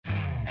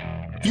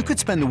You could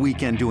spend the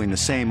weekend doing the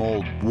same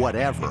old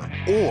whatever,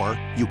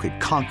 or you could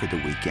conquer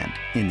the weekend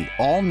in the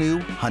all-new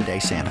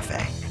Hyundai Santa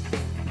Fe.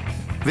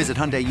 Visit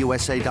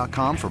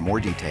HyundaiUSA.com for more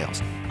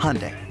details.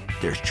 Hyundai,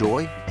 there's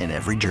joy in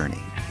every journey.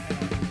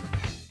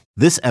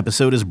 This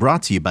episode is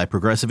brought to you by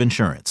Progressive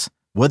Insurance.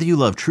 Whether you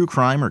love true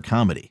crime or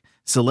comedy,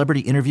 celebrity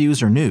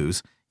interviews or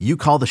news, you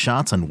call the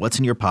shots on what's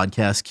in your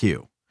podcast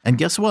queue. And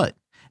guess what?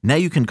 Now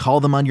you can call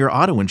them on your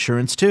auto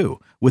insurance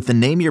too with the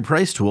Name Your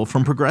Price tool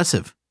from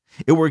Progressive.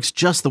 It works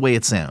just the way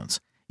it sounds.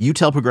 You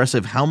tell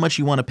Progressive how much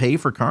you want to pay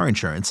for car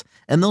insurance,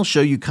 and they'll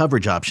show you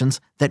coverage options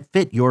that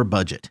fit your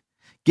budget.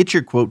 Get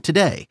your quote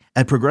today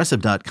at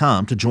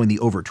Progressive.com to join the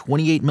over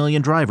 28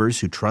 million drivers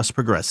who trust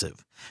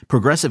Progressive.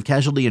 Progressive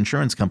Casualty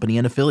Insurance Company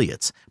and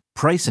Affiliates.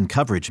 Price and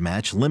coverage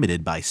match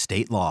limited by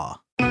state law.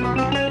 Good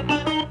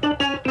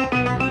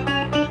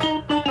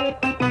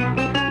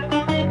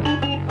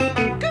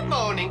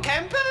morning,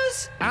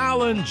 campers.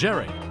 Alan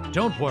Jerry.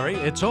 Don't worry,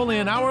 it's only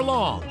an hour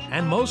long,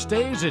 and most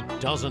days it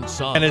doesn't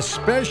suck. And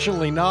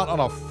especially not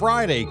on a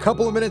Friday.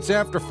 Couple of minutes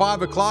after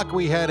 5 o'clock,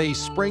 we had a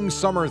spring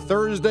summer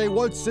Thursday.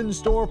 What's in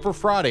store for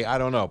Friday? I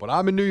don't know, but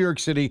I'm in New York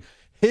City.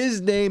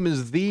 His name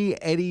is the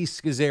Eddie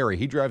Schizzeri.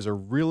 He drives a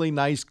really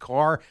nice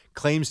car,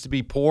 claims to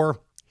be poor.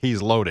 He's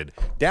loaded.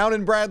 Down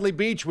in Bradley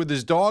Beach with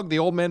his dog, the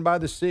old man by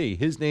the sea.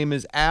 His name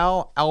is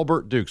Al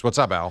Albert Dukes. What's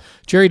up, Al?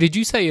 Jerry, did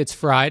you say it's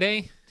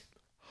Friday?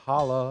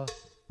 Holla.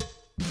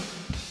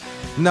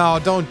 No,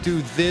 don't do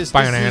this. This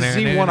is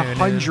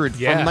Z100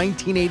 from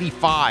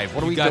 1985.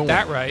 What are we doing? You got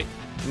that right.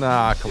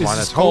 Nah, come on. This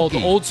That's is called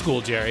hokey. old school,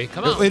 Jerry.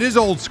 Come on. It is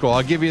old school.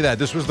 I'll give you that.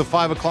 This was the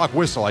 5 o'clock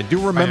whistle. I do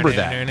remember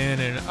that.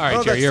 All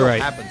right, Jerry, you're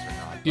right. Happens or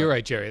not, You're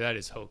right, Jerry. That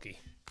is hokey.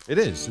 It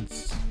is.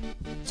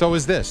 So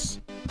is this.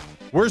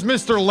 Where's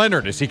Mr.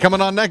 Leonard? Is he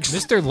coming on next?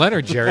 Mr.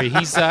 Leonard, Jerry,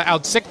 he's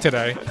out sick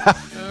today.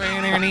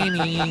 We're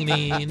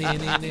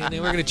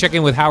going to check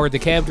in with Howard, the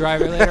cab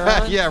driver, later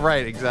on. Yeah,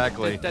 right,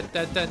 exactly.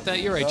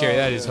 You're right, Jerry.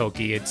 That is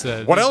hokey. It's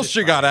what else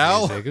you got,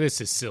 Al? Music.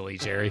 This is silly,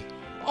 Jerry.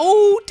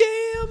 Oh,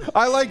 damn.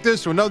 I like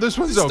this one. No, this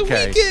one's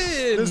okay.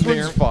 This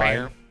one's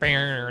fine.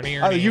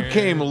 You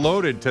came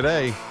loaded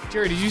today.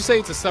 Jerry, did you say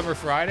it's a summer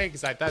Friday?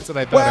 Because that's what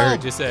I thought I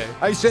heard you say.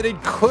 I said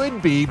it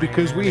could be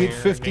because we hit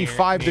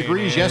 55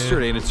 degrees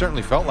yesterday, and it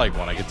certainly felt like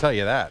one. I can tell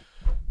you that.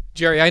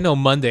 Jerry, I know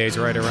Monday is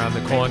right around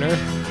the corner.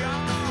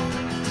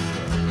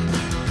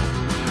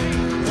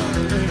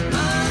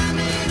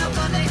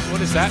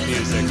 What is that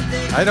music?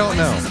 I don't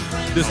know.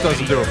 This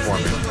doesn't do it for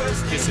me.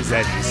 This is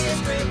Eddie's.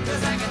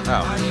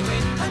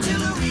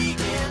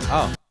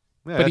 Oh.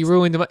 Yeah, but he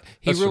ruined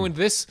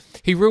this.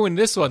 He ruined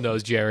this one, though,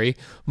 Jerry.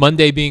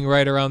 Monday being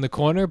right around the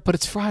corner, but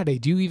it's Friday.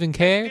 Do you even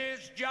care?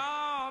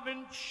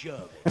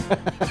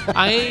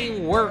 I ain't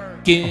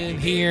working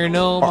here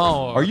no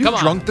more. Are you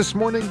drunk this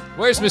morning?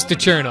 Where's Mr.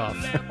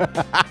 Chernoff?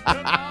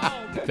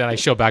 Then I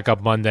show back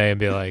up Monday and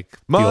be like,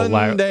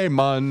 Monday.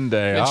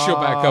 And show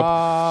back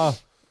up.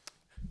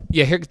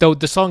 Yeah, here,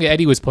 the song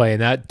Eddie was playing,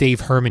 that Dave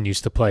Herman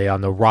used to play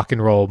on the rock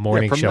and roll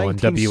morning show on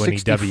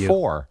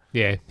WNEW.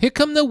 Yeah, here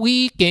come the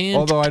weekend.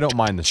 Although I don't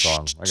mind the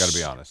song, I got to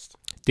be honest.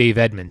 Dave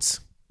Edmonds.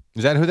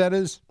 Is that who that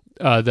is?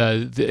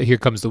 The Here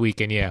Comes the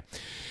Weekend. Yeah.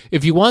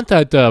 If you want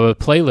that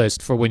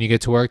playlist for when you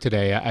get to work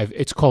today,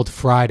 it's called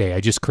Friday. I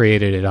just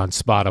created it on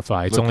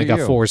Spotify. It's only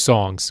got 4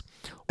 songs.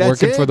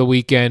 Working for the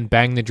weekend,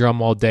 bang the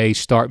drum all day,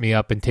 start me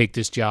up, and take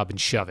this job and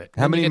shove it.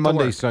 How many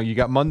Monday songs? You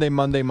got Monday,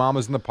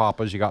 Mamas and the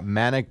Papas. You got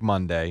Manic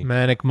Monday. What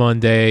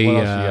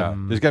else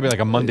There's got to be like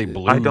a Monday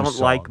blues I don't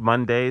song. like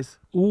Mondays.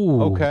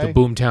 Ooh, okay. The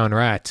Boomtown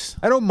Rats.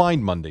 I don't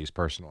mind Mondays,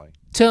 personally.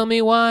 Tell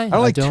me why. I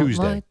like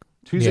Tuesday.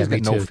 Tuesday's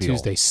got no feel.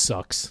 Tuesday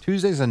sucks.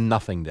 Tuesday's a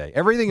nothing day.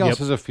 Everything else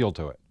has a feel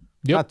to it.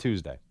 Yep. Not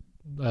Tuesday.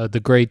 The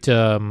great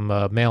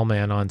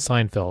mailman on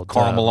Seinfeld.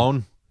 Karl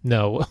Malone?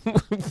 No.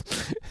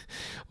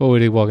 What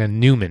would he walk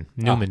in? Newman.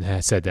 Newman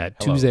has said that.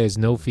 Hello. Tuesday has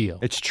no feel.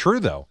 It's true,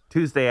 though.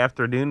 Tuesday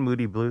afternoon,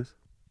 Moody Blues.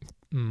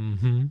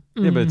 Mm-hmm.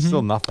 Yeah, but it's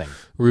still nothing.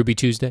 Ruby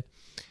Tuesday.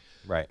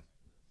 Right.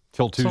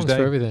 Till Tuesday. Songs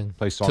for everything.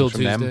 Play songs Till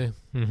from Tuesday. them.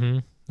 Mm-hmm.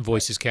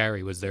 Voices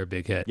Carry was their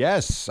big hit.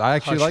 Yes, I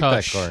actually Hush, like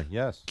Hush. that car.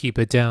 Yes. Keep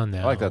it down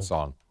now. I like that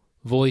song.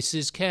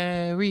 Voices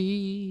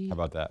Carry. How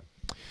about that?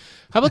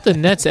 How about the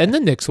Nets and the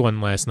Knicks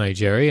won last night,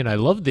 Jerry? And I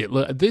loved it.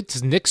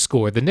 This Knicks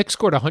score. The Knicks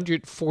scored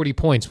 140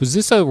 points. Was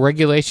this a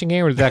regulation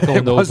game, or did that go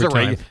into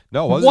overtime?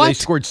 No, it wasn't. What? They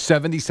scored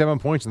 77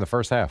 points in the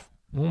first half.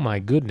 Oh, my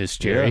goodness,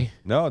 Jerry. Yeah.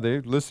 No,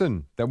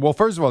 listen. Well,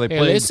 first of all, they Hey,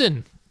 played.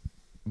 listen.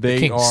 They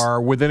Kings.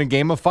 are within a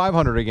game of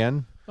 500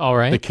 again. All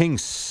right. The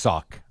Kings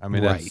suck. I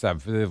mean, Right.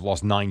 they've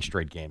lost 9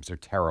 straight games. They're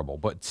terrible.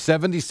 But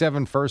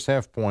 77 first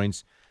half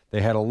points. They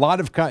had a lot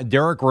of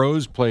Derrick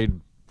Rose played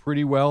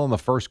pretty well in the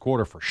first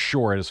quarter for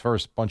sure. At his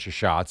first bunch of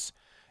shots.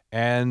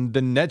 And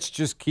the Nets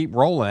just keep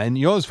rolling. And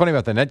you know what's funny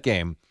about the Net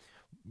game?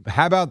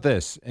 How about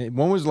this?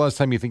 When was the last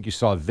time you think you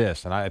saw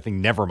this? And I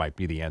think never might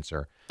be the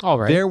answer. All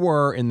right. There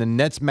were, in the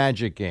Nets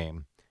Magic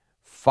game,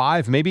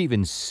 5, maybe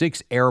even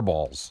 6 air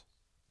balls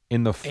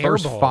in the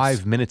first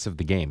 5 minutes of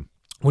the game.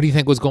 What do you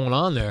think was going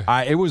on there?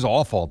 It was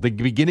awful. The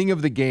beginning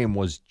of the game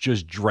was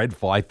just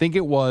dreadful. I think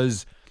it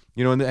was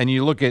You know, and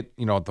you look at,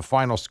 at the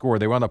final score,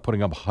 they wound up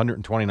putting up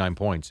 129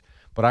 points.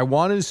 But I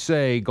want to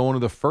say, going to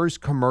the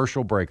first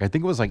commercial break, I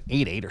think it was like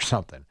 8-8 or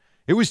something.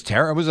 It was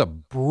terrible. It was a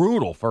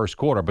brutal first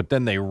quarter, but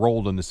then they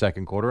rolled in the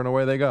second quarter, and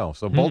away they go.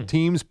 So both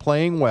teams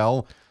playing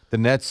well. The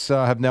Nets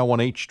have now won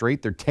 8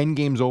 straight. They're 10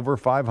 games over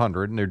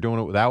 500, and they're doing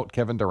it without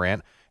Kevin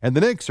Durant. And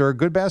the Knicks are a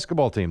good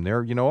basketball team.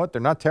 They're, you know what?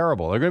 They're not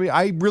terrible. They're going to be.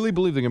 I really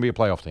believe they're going to be a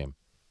playoff team.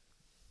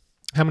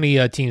 How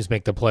many teams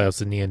make the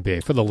playoffs in the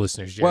NBA? For the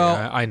listeners, Jerry,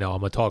 well, I know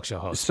I'm a talk show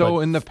host. So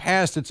in the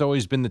past, it's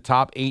always been the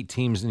top 8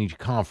 teams in each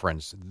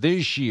conference.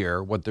 This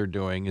year, what they're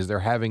doing is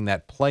they're having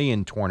that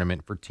play-in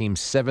tournament for teams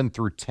 7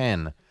 through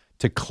 10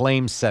 to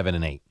claim 7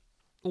 and 8.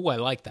 Oh, I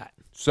like that.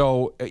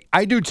 So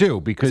I do too,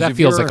 because that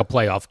feels like a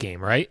playoff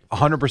game, right?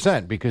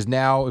 100%. Because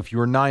now, if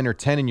you're 9 or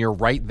 10 and you're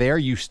right there,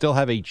 you still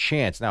have a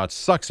chance. Now it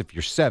sucks if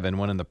you're 7,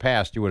 when in the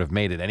past you would have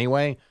made it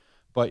anyway.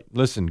 But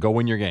listen, go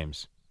win your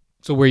games.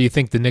 So where you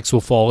think the Knicks will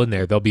fall in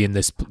there? They'll be in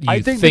this.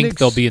 You think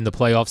they'll be in the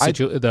playoff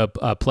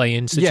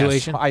play-in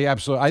situation? Yes, I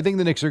absolutely. I think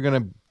the Knicks are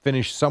going to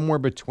finish somewhere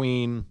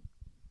between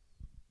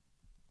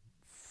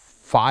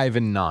 5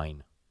 and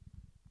 9.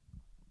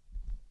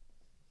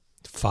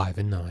 5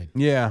 and 9.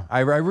 Yeah, I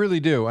really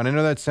do, and I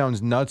know that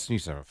sounds nuts. And you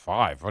said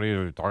 5. What are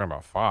you talking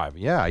about? 5?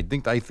 Yeah, I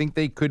think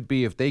they could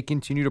be, if they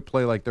continue to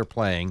play like they're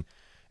playing,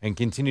 and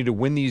continue to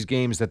win these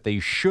games that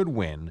they should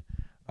win.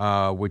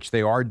 Which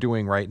they are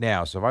doing right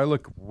now. So if I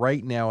look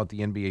right now at the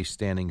NBA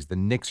standings, the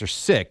Knicks are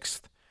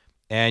 6th.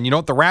 And you know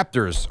what? The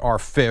Raptors are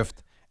 5th.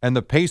 And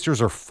the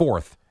Pacers are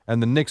 4th.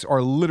 And the Knicks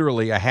are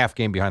literally a half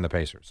game behind the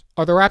Pacers.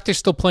 Are the Raptors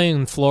still playing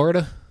in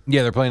Florida?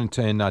 Yeah, they're playing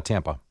in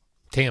Tampa.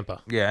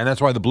 Tampa. Yeah, and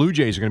that's why the Blue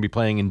Jays are going to be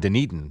playing in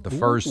Dunedin. The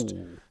first,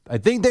 I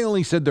think they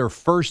only said their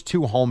first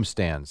 2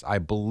 homestands, I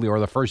believe,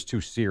 or the first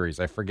 2 series,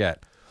 I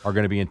forget, are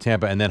going to be in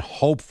Tampa. And then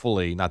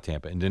hopefully, not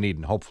Tampa, in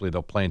Dunedin, hopefully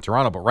they'll play in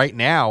Toronto. But right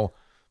now,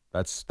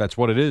 That's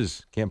what it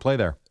is. Can't play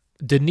there.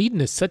 Dunedin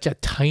is such a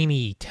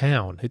tiny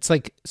town. It's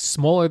like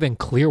smaller than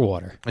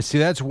Clearwater. I see.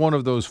 That's one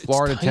of those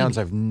Florida towns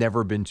I've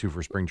never been to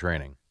for spring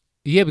training.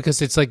 Yeah, because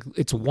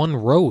it's one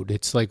road.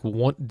 It's like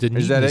one.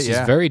 Dunedin is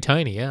very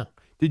tiny. Yeah.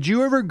 Did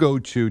you ever go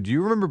to? Do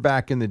you remember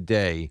back in the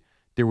day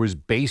there was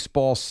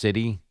Baseball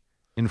City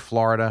in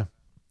Florida?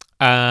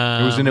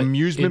 It was an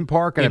amusement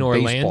park and a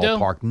baseball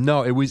park.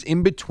 No, it was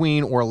in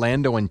between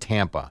Orlando and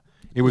Tampa.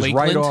 It was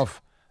Lakeland? right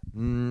off.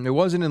 It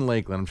wasn't in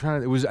Lakeland. I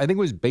think it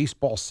was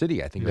Baseball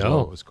City. I think is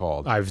what it was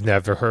called. I've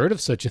never heard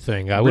of such a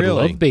thing. I would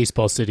love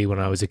Baseball City when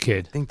I was a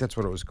kid. I think that's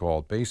what it was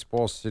called.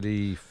 Baseball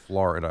City,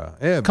 Florida.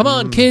 Yeah, come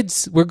on,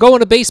 kids, we're going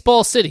to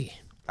Baseball City.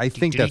 I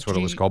think that's what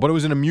it was called. But it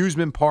was an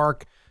amusement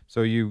park,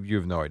 so you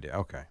have no idea.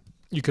 Okay.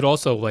 You could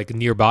also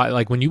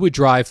nearby,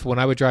 when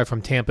I would drive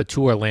from Tampa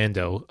to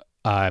Orlando.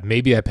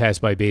 Maybe I passed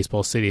by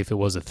Baseball City if it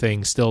was a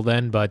thing still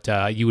then, but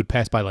you would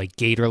pass by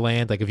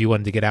Gatorland. If you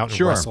wanted to get out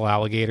and wrestle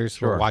alligators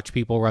or watch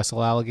people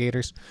wrestle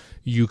alligators,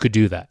 you could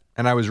do that.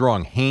 And I was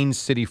wrong. Haines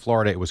City,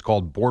 Florida. It was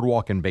called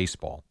Boardwalk and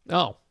Baseball.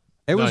 Oh,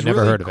 it was I never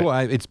really heard cool.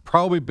 of it. It's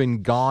probably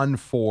been gone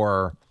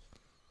for,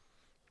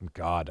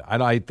 God,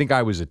 I think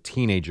I was a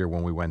teenager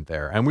when we went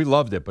there, and we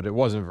loved it, but it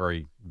wasn't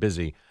very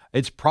busy.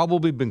 It's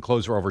probably been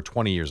closed for over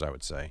 20 years, I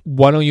would say.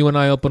 Why don't you and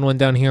I open one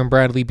down here in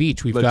Bradley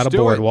Beach? We've got a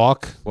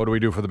boardwalk. What do we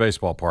do for the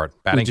baseball part?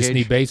 Batting cage? We just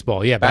need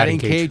baseball. Yeah, batting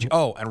cage.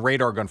 Oh, and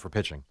radar gun for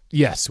pitching.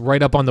 Yes,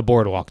 right up on the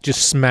boardwalk.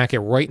 Just smack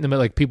it right in the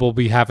middle. People will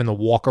be having to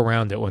walk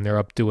around it when they're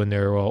up doing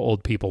their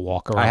old people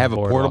walk around. I have a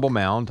portable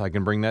mound. I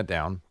can bring that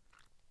down.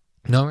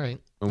 All right.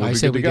 I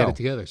say we get it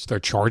together.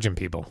 Start charging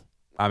people.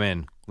 I'm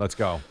in. Let's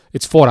go.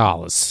 It's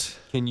 $4.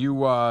 Can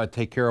you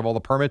take care of all the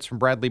permits from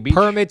Bradley Beach?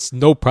 Permits,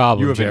 no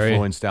problem, You have Jerry.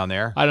 influence down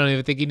there. I don't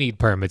even think you need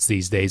permits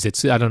these days.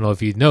 I don't know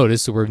if you've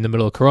noticed, we're in the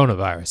middle of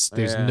coronavirus.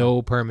 There's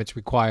no permits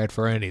required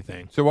for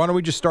anything. So why don't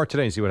we just start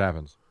today and see what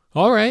happens?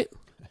 All right.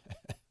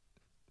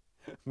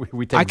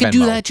 we take I can Venmo.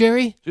 do that,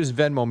 Jerry. Just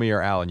Venmo me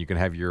or Alan. You can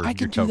have your I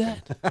can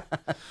token. do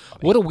that.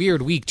 What a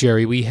weird week,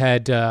 Jerry. We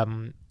had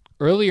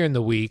earlier in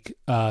the week,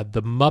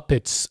 the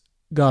Muppets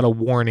got a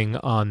warning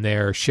on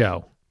their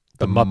show.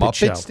 The Muppet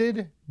Show.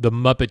 Did? The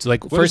Muppets.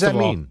 What first does that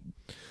of all, mean?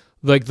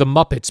 the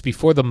Muppets,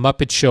 before the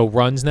Muppet Show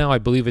runs now, I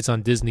believe it's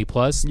on Disney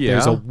Plus. Yeah.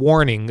 There's a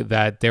warning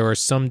that there are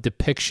some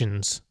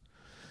depictions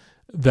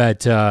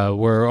that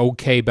were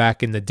okay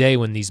back in the day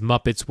when these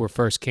Muppets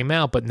first came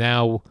out, but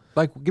now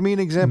Give me an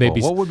example.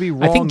 maybe What would be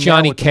wrong? I think now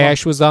Johnny with the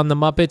Cash was on the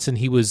Muppets and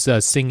he was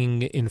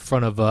singing in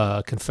front of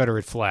a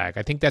Confederate flag.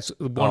 I think that's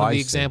one of the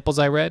examples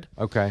I read.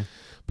 Okay.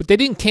 But they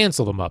didn't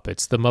cancel the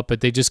Muppets.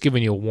 They just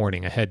giving you a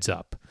warning, a heads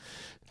up.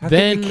 How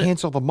can you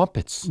cancel the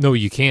Muppets? No,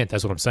 you can't.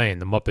 That's what I'm saying.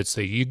 The Muppets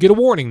say you get a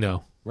warning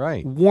though.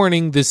 Right.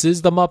 Warning, this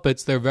is the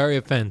Muppets. They're very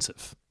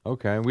offensive.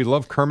 Okay. We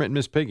love Kermit and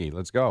Miss Piggy.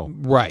 Let's go.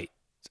 Right.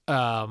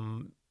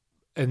 And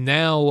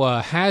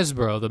now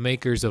Hasbro, the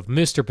makers of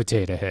Mr.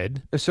 Potato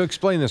Head. So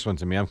explain this one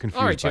to me. I'm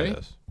confused by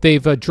this.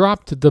 They've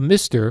dropped the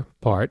Mr.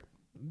 part.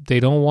 They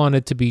don't want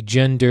it to be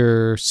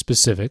gender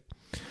specific.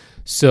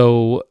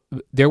 So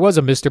there was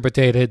a Mr.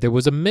 Potato Head. There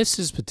was a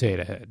Mrs.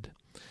 Potato Head.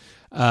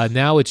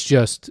 Now it's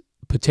just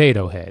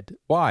Potato Head.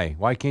 Why?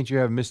 Why can't you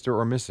have Mr.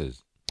 or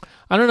Mrs.?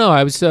 I don't know.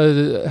 I was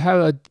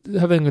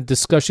having a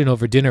discussion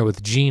over dinner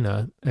with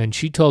Gina, and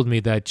she told me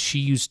that she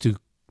used to,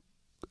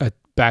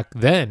 back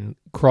then,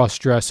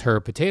 cross-dress her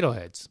potato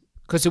heads.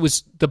 Because it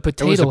was the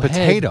potato head. It was a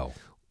potato.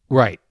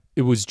 Right.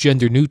 It was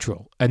gender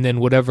neutral. And then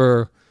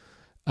whatever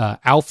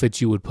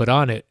outfits you would put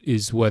on it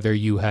is whether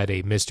you had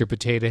a Mr.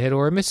 Potato Head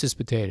or a Mrs.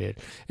 Potato Head.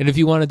 And if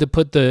you wanted to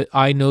put the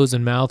eye, nose,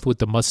 and mouth with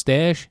the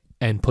mustache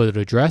and put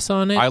a dress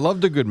on it. I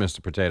loved a good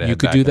Mr. Potato Head. You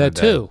could do that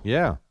too.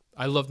 Yeah.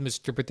 I loved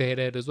Mr.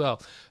 Potato Head as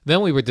well.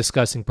 Then we were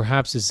discussing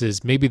perhaps this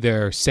is maybe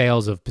their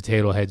sales of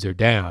potato heads are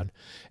down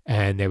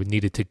and they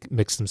needed to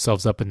mix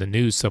themselves up in the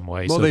news some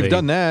way. Well, so they've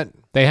done that.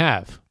 They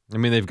have. I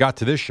mean, they've got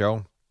to this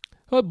show.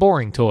 A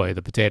boring toy,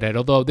 the potato head,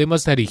 although they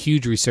must have had a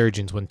huge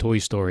resurgence when Toy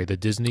Story, the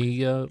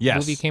Disney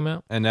movie, came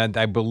out. And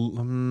I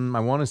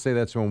want to say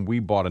that's when we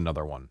bought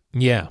another one.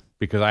 Yeah.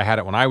 Because I had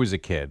it when I was a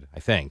kid, I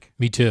think.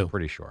 Me too.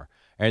 Pretty sure.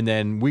 And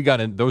then we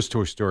got in, those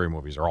Toy Story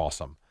movies are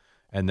awesome.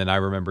 And then I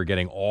remember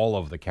getting all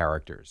of the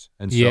characters.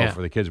 And so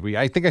for the kids,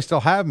 I think I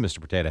still have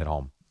Mr. Potato Head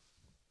home.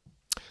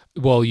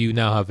 Well, you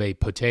now have a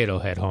Potato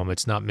Head home.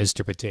 It's not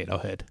Mr. Potato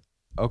Head.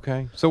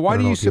 Okay. So why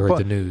do you heard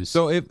the news?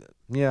 So if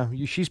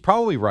she's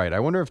probably right. I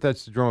wonder if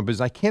that's the drama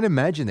business. I can't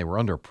imagine they were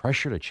under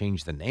pressure to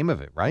change the name of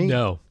it, right?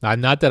 No,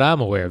 not that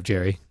I'm aware of,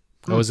 Jerry.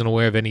 I wasn't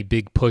aware of any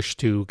big push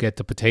to get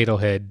the potato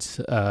heads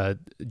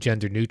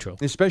gender neutral.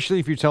 Especially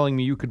if you're telling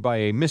me you could buy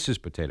a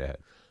Mrs. Potato Head.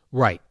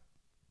 Right.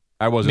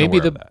 I wasn't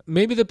aware of that.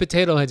 Maybe the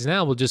potato heads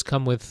now will just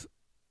come with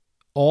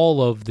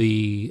all of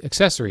the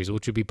accessories,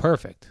 which would be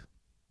perfect.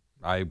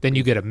 Then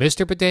you get a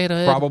Mr. Potato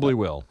Head. Probably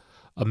will.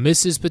 A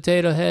Mrs.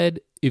 Potato Head.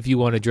 If you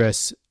want to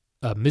dress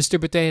a Mr.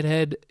 Potato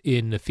Head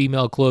in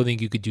female clothing,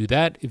 you could do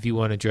that. If you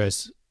want to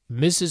dress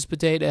Mrs.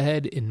 Potato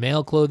Head in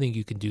male clothing,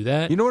 you can do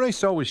that. You know what I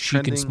saw was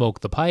trending? She can smoke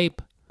the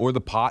pipe. Or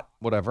the pot,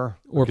 whatever.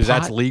 Or because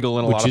pot, that's legal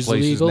in a lot of places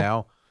legal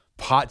now.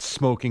 Pot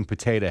smoking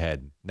potato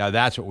head. Now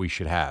that's what we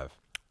should have.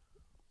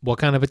 What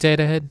kind of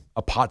potato head?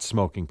 A pot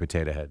smoking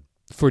potato head.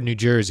 For New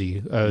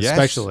Jersey, yes.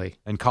 especially.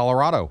 And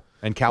Colorado.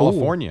 And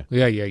California. Ooh.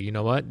 Yeah, you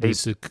know what?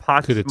 This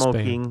pot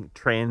smoking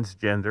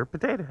transgender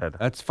potato head.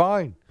 That's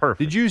fine.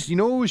 Perfect. Did you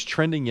know what was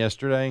trending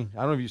yesterday? I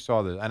don't know if you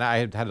saw this, and I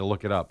had to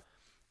look it up.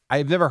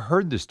 I've never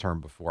heard this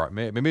term before.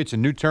 Maybe it's a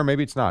new term,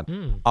 maybe it's not.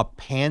 A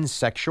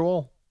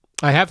pansexual?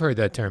 I have heard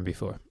that term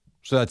before.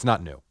 So that's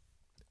not new.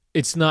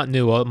 It's not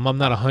new. I'm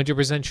not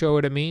 100% sure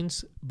what it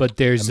means, but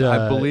there's...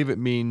 I believe it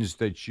means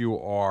that you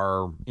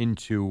are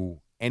into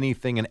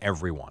anything and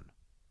everyone.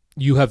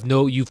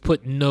 You've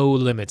put no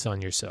limits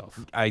on yourself.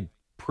 I'm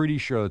pretty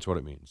sure that's what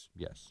it means.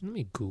 Yes. Let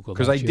me Google that.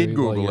 Because I did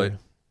Google it,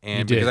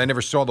 and because I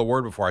never saw the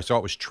word before, I saw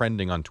it was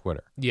trending on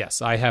Twitter.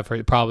 Yes, I have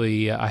heard.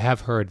 I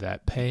have heard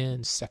that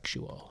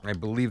pansexual. I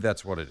believe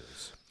that's what it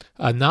is.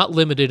 Not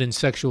limited in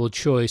sexual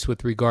choice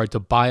with regard to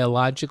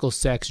biological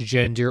sex,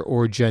 gender,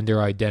 or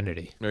gender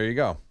identity. There you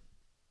go.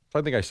 So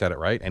I think I said it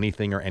right.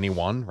 Anything or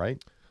anyone,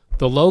 right?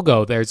 The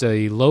logo, there's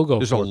a logo.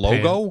 There's a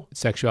logo?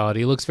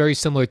 Sexuality. It looks very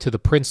similar to the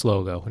Prince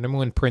logo. Remember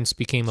when Prince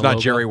became a logo? It's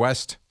not Jerry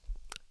West?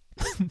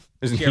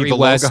 Isn't Jerry he the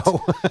West.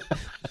 logo?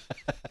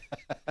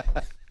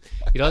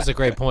 That's a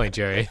great point,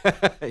 Jerry.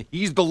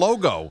 He's the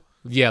logo.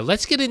 Yeah,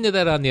 let's get into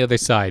that on the other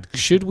side.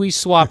 Should we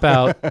swap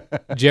out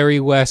Jerry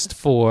West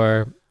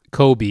for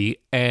Kobe?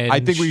 And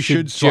I think we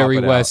should swap Jerry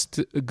it West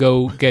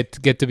go get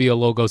to be a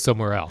logo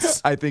somewhere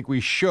else? I think we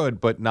should,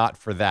 but not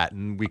for that.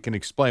 And we can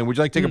explain. Would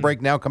you like to take a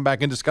break now, come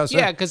back and discuss it?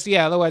 Yeah, because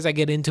otherwise I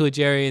get into it,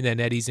 Jerry, and then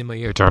Eddie's in my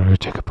ear. Time to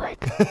take a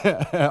break.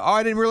 Oh,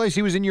 I didn't realize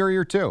he was in your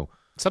ear too.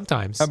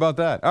 Sometimes. How about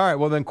that? All right,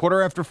 well then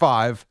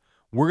 5:15,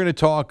 we're going to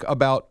talk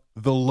about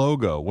the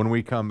logo when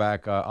we come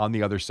back on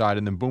the other side,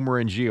 and then Boomer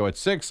and Gio at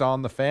 6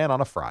 on The Fan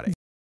on a Friday.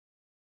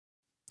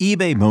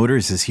 eBay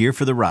Motors is here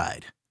for the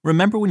ride.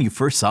 Remember when you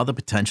first saw the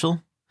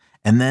potential?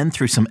 And then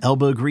through some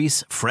elbow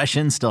grease, fresh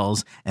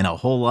installs, and a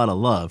whole lot of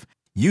love,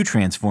 you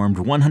transformed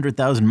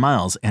 100,000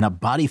 miles and a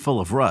body full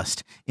of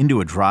rust into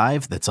a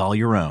drive that's all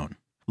your own.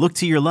 Look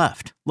to your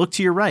left. Look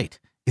to your right.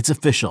 It's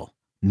official.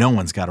 No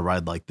one's got a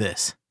ride like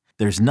this.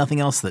 There's nothing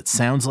else that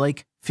sounds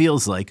like,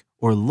 feels like,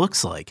 or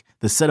looks like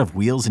the set of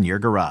wheels in your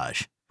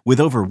garage. With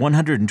over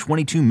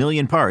 122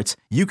 million parts,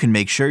 you can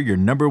make sure your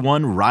number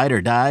one ride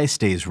or die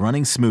stays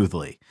running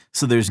smoothly,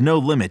 so there's no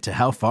limit to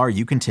how far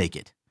you can take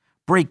it.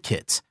 Brake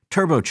kits,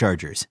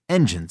 turbochargers,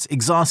 engines,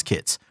 exhaust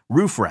kits,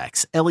 roof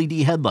racks, LED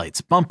headlights,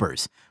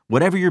 bumpers,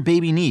 whatever your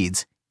baby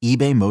needs,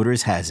 eBay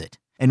Motors has it.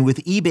 And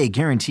with eBay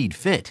Guaranteed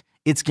Fit,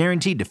 it's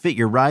guaranteed to fit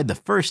your ride the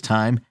first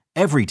time,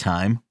 every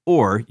time,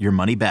 or your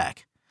money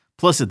back.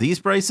 Plus at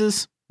these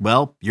prices,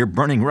 well, you're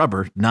burning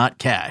rubber, not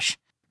cash.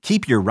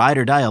 Keep your ride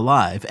or die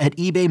alive at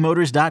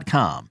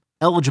ebaymotors.com.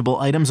 Eligible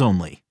items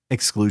only.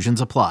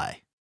 Exclusions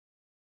apply.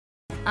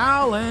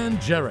 Al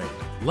and Jerry.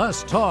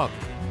 Less talk,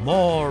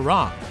 more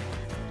rock.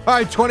 All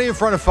right, 20 in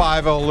front of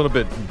 5, a little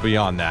bit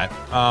beyond that.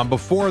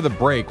 Before the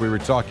break, we were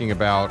talking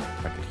about,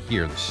 I could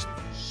hear the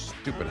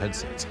stupid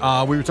headsets.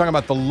 We were talking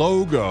about the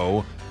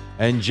logo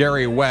and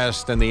Jerry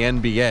West and the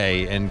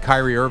NBA, and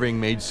Kyrie Irving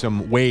made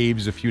some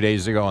waves a few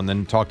days ago and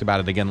then talked about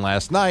it again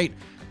last night.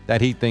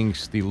 that he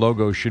thinks the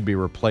logo should be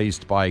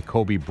replaced by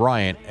Kobe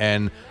Bryant.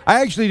 And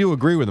I actually do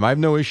agree with him. I have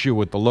no issue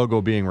with the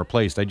logo being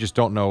replaced. I just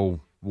don't know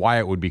why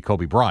it would be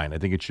Kobe Bryant. I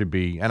think it should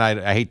be, and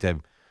I hate to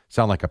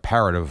sound like a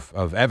parrot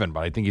of Evan,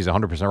 but I think he's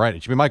 100% right.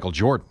 It should be Michael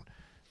Jordan. It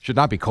should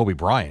not be Kobe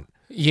Bryant.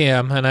 Yeah,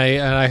 and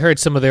I heard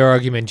some of their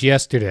arguments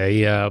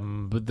yesterday.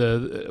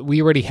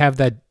 We already have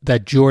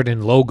that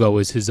Jordan logo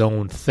as his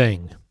own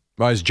thing.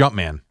 Well, his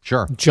Jumpman,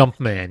 sure.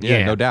 Jumpman,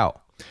 yeah. No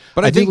doubt.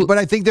 But I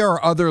think there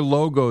are other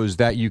logos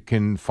that you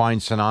can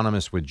find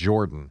synonymous with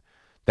Jordan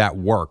that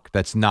work.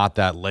 That's not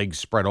that legs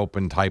spread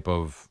open type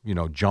of,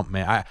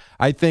 Jumpman.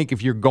 I think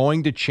if you're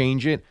going to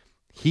change it,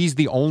 he's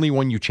the only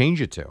one you change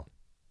it to.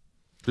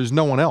 There's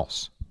no one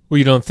else. Well,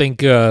 you don't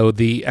think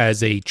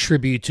as a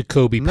tribute to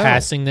Kobe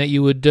passing that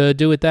you would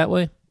do it that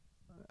way?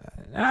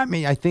 I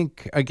mean, I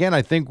think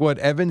what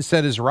Evan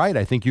said is right.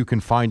 I think you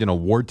can find an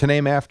award to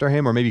name after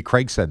him, or maybe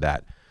Craig said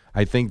that.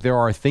 I think there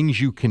are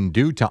things you can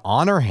do to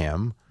honor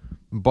him,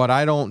 but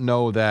I don't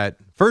know that.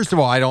 First of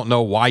all, I don't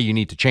know why you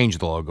need to change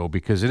the logo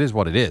because it is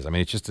what it is. I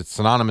mean, it's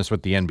synonymous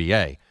with the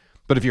NBA.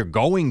 But if you're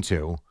going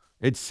to,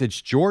 it's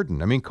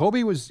Jordan. I mean,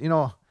 Kobe was,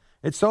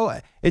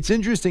 it's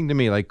interesting to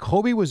me. Like,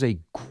 Kobe was a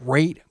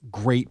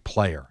great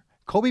player.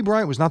 Kobe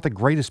Bryant was not the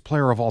greatest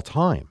player of all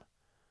time.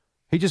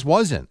 He just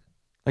wasn't.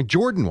 Like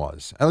Jordan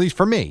was, at least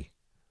for me.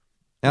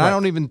 And right. I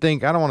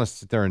don't want to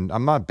sit there and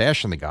I'm not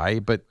bashing the guy,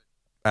 but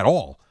at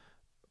all.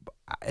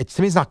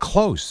 To me, it's not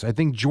close. I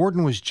think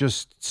Jordan was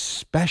just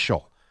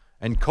special.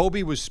 And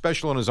Kobe was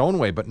special in his own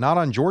way, but not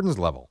on Jordan's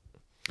level.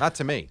 Not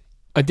to me.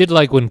 I did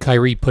like when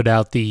Kyrie put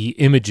out the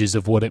images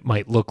of what it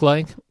might look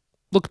like.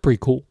 Looked pretty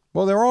cool.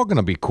 Well, they're all going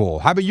to be cool.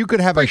 How about you could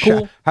have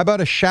how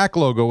about a Shaq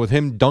logo with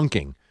him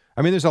dunking?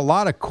 I mean, there's a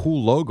lot of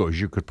cool logos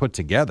you could put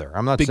together.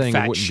 I'm not Big saying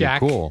it wouldn't Shaq.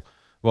 Be cool.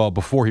 Well,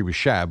 before he was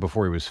Shaq,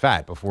 before he was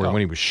fat, when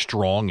he was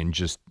strong and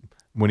just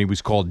when he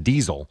was called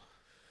Diesel,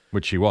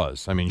 which he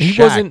was. I mean,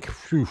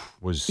 Shaq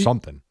was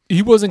something.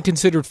 He wasn't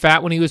considered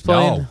fat when he was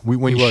playing? No.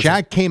 When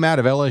Shaq came out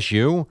of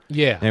LSU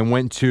yeah. and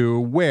went to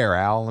where,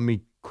 Al? Let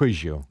me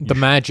quiz you. The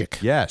Magic.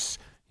 Yes.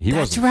 He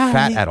wasn't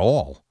fat at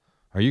all.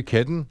 Are you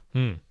kidding?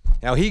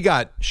 Now, he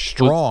got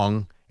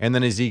strong, and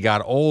then as he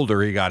got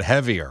older, he got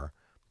heavier.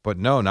 But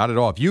no, not at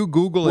all. If you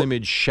Google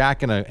image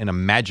Shaq in a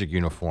Magic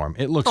uniform,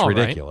 it looks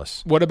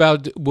ridiculous. Right. What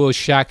about, was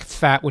Shaq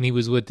fat when he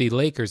was with the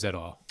Lakers at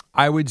all?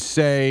 I would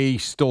say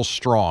still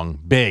strong,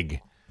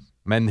 big.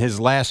 And his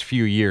last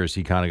few years,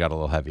 he kind of got a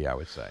little heavy, I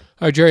would say.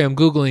 All right, Jerry, I'm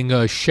Googling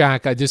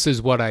Shaq. This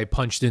is what I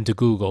punched into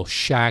Google,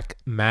 Shaq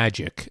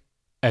Magic.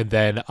 And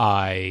then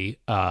I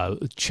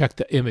checked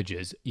the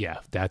images. Yeah,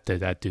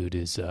 that dude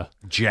is...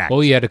 jacked.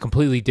 Well, he had a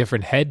completely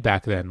different head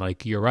back then.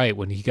 Like, you're right.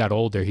 When he got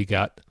older, he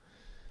got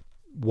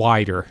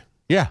wider.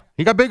 Yeah,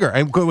 he got bigger.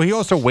 And he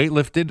also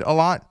weightlifted a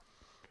lot.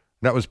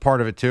 That was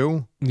part of it,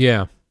 too.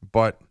 Yeah.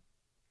 But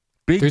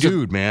big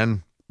dude,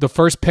 man. The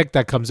first pick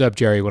that comes up,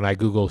 Jerry, when I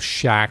Google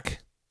Shaq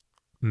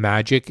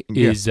Magic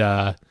is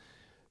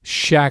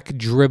Shaq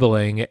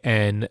dribbling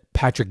and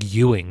Patrick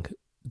Ewing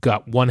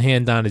got one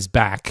hand on his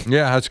back.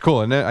 Yeah, that's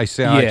cool. And I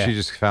actually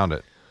just found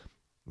it.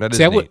 That is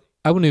neat.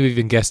 I wouldn't have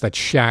even guessed that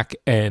Shaq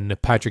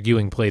and Patrick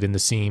Ewing played in the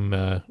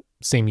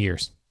same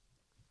years.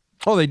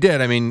 Oh, they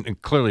did. I mean,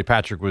 clearly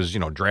Patrick was,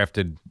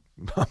 drafted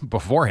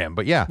before him.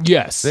 But yeah,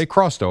 yes, they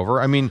crossed over.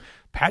 I mean,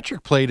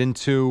 Patrick played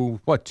into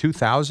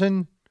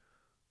 2000.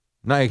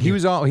 No, he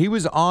was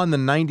on the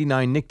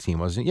 '99 Knicks team,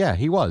 wasn't he? Yeah,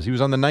 he was. He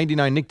was on the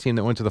 '99 Knicks team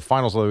that went to the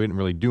finals, although he didn't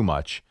really do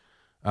much.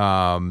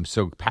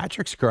 So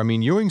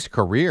Ewing's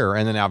career,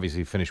 and then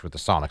obviously finished with the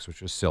Sonics,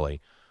 which was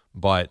silly.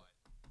 But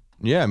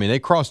yeah, I mean, they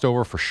crossed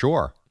over for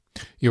sure.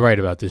 You're right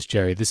about this,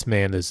 Jerry. This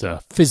man is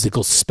a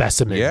physical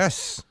specimen.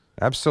 Yes,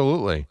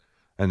 absolutely.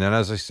 And then,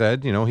 as I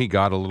said, he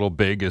got a little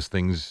big as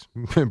things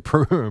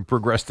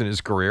progressed in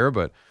his career.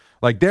 But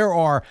like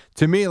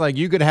to me, like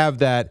you could have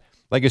that,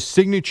 like a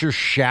signature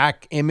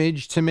Shaq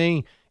image to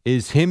me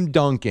is him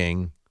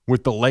dunking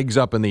with the legs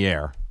up in the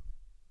air.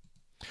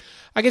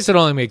 I guess it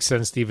only makes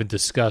sense to even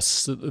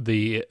discuss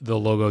the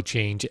logo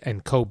change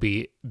and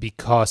Kobe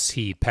because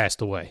he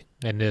passed away,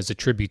 and there's a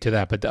tribute to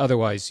that. But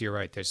otherwise, you're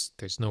right.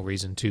 There's no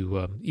reason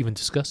to even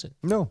discuss it.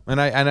 No, and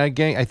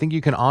I think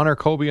you can honor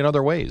Kobe in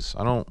other ways.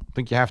 I don't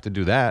think you have to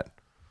do that.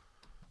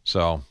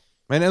 So,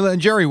 and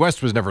Jerry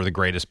West was never the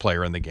greatest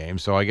player in the game.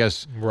 So I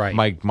guess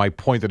my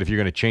point that if you're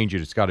going to change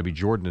it, it's got to be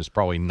Jordan is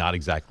probably not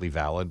exactly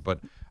valid, but.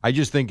 I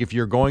just think if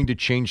you're going to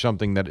change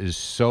something that is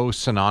so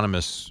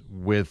synonymous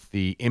with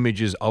the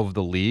images of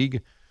the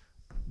league,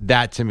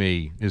 that to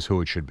me is who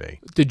it should be.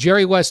 Did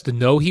Jerry West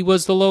know he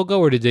was the logo,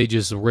 or did they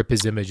just rip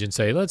his image and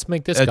say, let's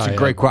make this guy? That's a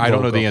great question. I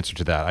don't know the answer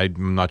to that.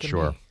 I'm not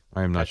sure.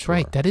 I am not sure.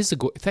 That's right. That is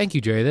thank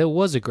you, Jerry. That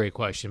was a great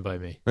question by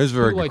me. It was a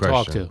very good question.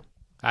 Who do I talk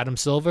to? Adam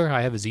Silver?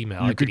 I have his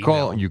email. You could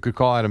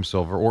call Adam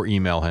Silver or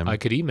email him. I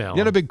could email him.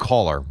 You're a big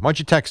caller. Why don't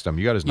you text him?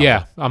 You got his number.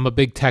 Yeah, I'm a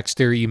big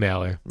texter,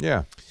 emailer.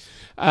 Yeah.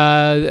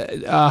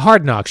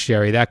 Hard Knocks,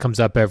 Jerry. That comes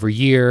up every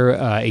year.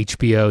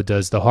 HBO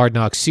does the Hard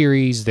Knocks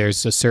series. There's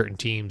certain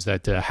teams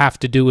that have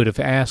to do it if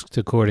asked,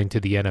 according to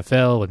the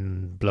NFL,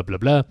 and blah, blah,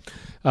 blah.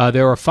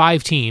 There are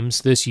 5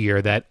 teams this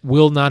year that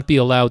will not be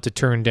allowed to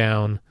turn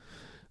down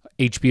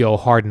HBO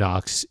Hard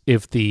Knocks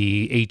if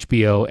the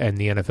HBO and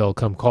the NFL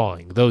come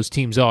calling. Those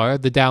teams are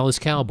the Dallas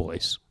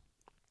Cowboys,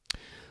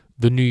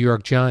 the New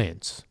York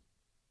Giants,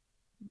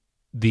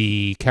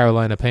 the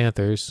Carolina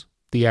Panthers,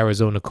 the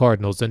Arizona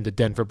Cardinals, and the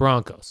Denver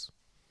Broncos.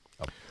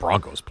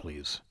 Broncos,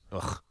 please.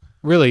 Ugh.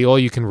 Really, all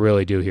you can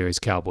really do here is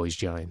Cowboys,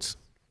 Giants.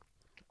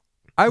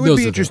 I would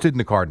be interested in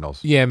the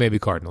Cardinals. Yeah, maybe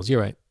Cardinals.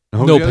 You're right.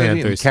 Who's no the other team?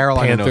 Panthers.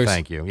 Carolina, Panthers, no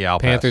thank you. Yeah, I'll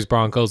Panthers, pass.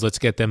 Broncos, let's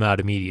get them out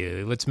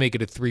immediately. Let's make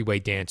it a 3-way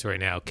dance right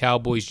now.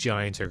 Cowboys,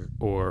 Giants,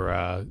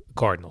 or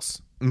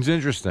Cardinals. It's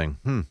interesting.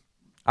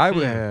 How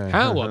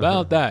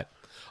about that?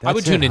 I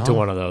would tune into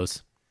one of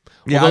those.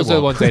 Yeah, those are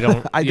the ones they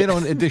don't. They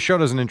don't. The show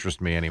doesn't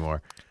interest me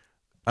anymore.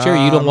 Sure,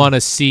 you don't want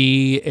to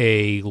see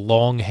a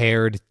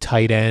long-haired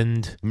tight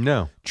end.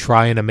 No,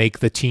 trying to make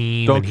the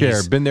team. Don't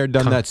care. Been there,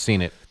 done that,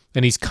 seen it.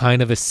 And he's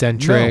kind of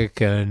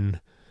eccentric, and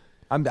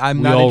I'm we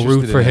not all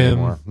interested root for in him.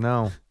 Anymore.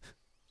 No,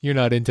 you're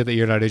not into that.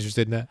 You're not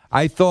interested in that.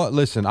 I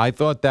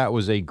thought that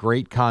was a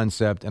great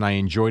concept, and I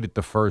enjoyed it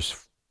the first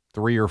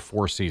 3 or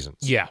 4 seasons.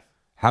 Yeah.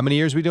 How many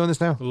years are we doing this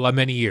now?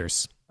 Many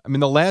years. I mean,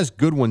 the last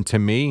good one to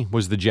me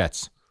was the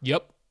Jets.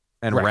 Yep.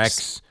 And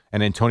Rex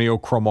and Antonio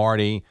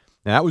Cromartie.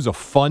 And that was a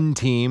fun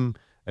team.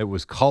 It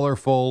was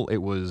colorful. It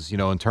was,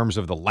 in terms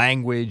of the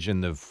language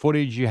and the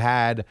footage you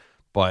had.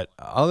 But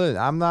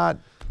I'm not.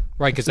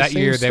 Right, because that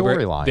year they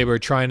were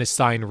trying to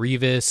sign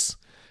Revis.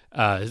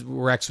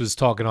 Rex was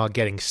talking about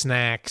getting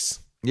snacks.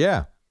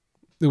 Yeah.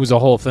 It was a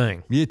whole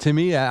thing. Yeah, to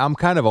me, I'm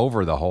kind of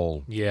over the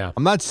whole. Yeah.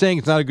 I'm not saying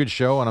it's not a good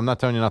show, and I'm not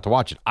telling you not to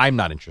watch it. I'm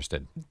not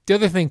interested. The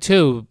other thing,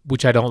 too,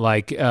 which I don't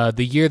like, the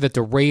year that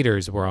the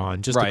Raiders were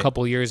on, just a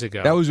couple years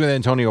ago. That was with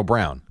Antonio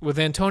Brown. With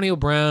Antonio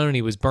Brown, and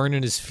he was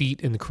burning his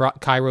feet in the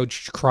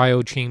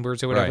cryo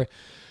chambers or whatever. Right.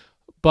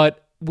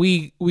 But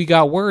we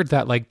got word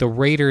that, the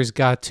Raiders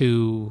got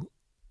to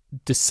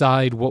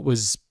decide what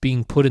was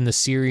being put in the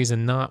series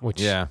and not,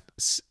 which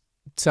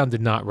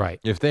sounded not right.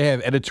 If they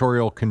have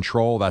editorial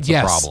control, that's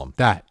a problem.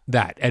 That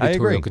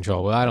editorial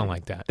control. Well, I don't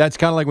like that. That's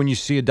kind of like when you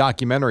see a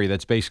documentary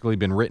that's basically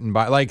been written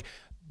by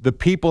the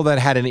people that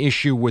had an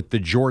issue with the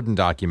Jordan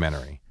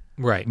documentary.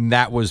 Right. And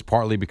that was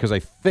partly because I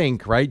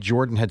think,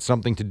 Jordan had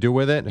something to do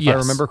with it, if I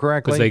remember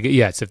correctly.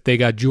 If they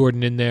got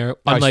Jordan in there.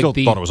 I still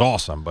thought it was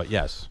awesome, but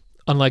yes.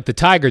 Unlike the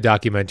Tiger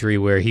documentary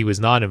where he was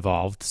not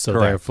involved, so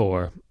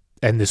therefore,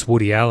 and this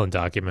Woody Allen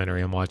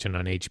documentary I'm watching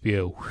on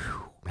HBO.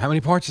 How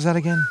many parts is that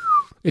again?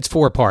 It's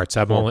 4 parts.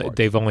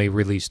 They've only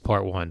released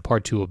part 1.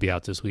 Part 2 will be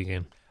out this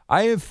weekend.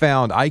 I have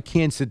found I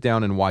can't sit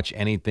down and watch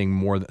anything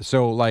more.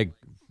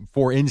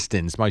 For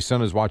instance, my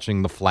son is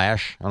watching The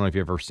Flash. I don't know if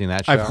you've ever seen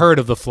that show. I've heard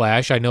of The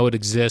Flash. I know it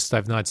exists.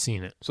 I've not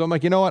seen it. So I'm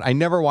like, you know what? I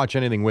never watch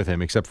anything with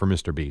him except for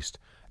Mr. Beast.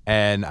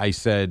 And I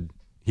said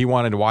he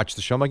wanted to watch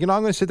the show. I'm like, I'm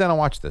going to sit down and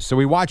watch this. So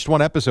we watched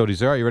 1 episode. He's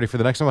there. Are you ready for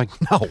the next one? I'm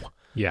like, no.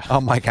 Yeah.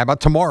 I'm like, how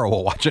about tomorrow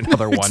we'll watch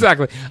another one?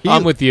 Exactly.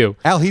 I'm with you.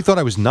 Al, he thought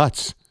I was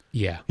nuts.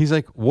 Yeah. He's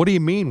like, what do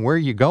you mean? Where are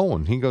you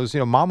going? He goes,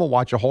 Mom will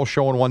watch a whole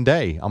show in one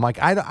day. I'm like,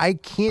 I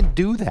can't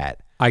do that.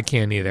 I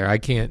can't either. I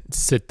can't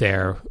sit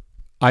there.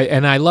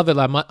 I love it.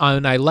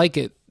 And I like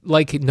it,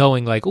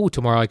 knowing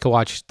tomorrow I could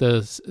watch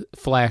the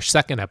Flash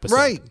second episode.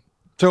 Right.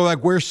 So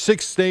we're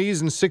 6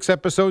 days and 6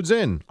 episodes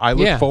in. I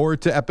look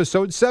forward to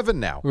episode 7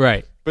 now.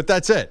 Right. But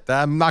that's it.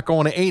 I'm not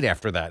going to 8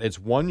 after that. It's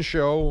one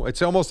show.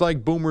 It's almost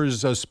like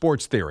Boomer's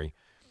sports theory.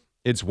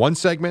 It's one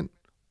segment,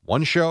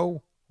 one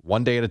show,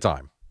 one day at a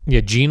time.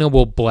 Yeah, Gina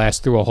will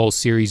blast through a whole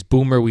series.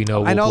 Boomer, we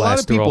know, will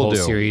blast through a whole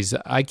series.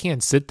 I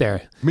can't sit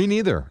there. Me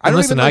neither. I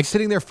don't even like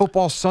sitting there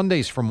football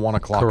Sundays from 1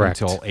 o'clock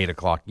until 8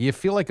 o'clock. You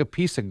feel like a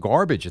piece of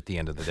garbage at the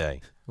end of the day.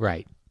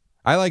 Right.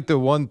 I like the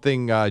one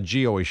thing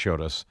G always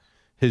showed us,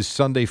 his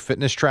Sunday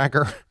fitness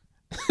tracker.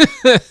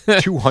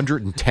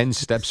 210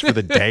 steps for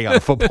the day on a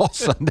football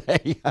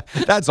Sunday.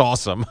 That's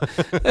awesome.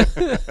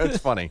 That's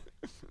funny.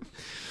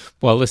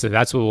 Well, listen,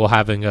 that's what we're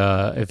having.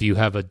 If you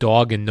have a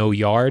dog and no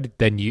yard,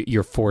 then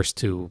you're forced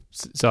to.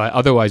 So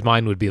otherwise,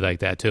 mine would be like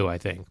that too, I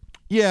think.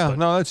 Yeah,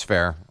 no, that's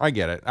fair. I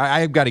get it.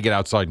 I've got to get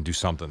outside and do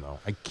something, though.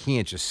 I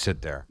can't just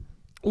sit there.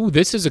 Ooh,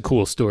 this is a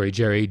cool story,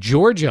 Jerry.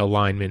 Georgia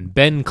lineman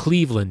Ben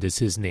Cleveland is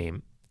his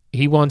name.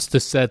 He wants to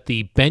set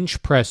the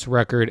bench press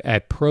record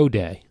at Pro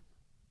Day.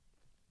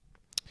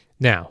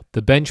 Now,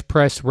 the bench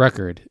press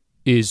record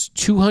is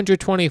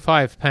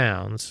 225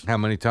 pounds. How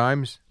many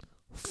times?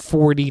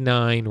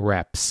 49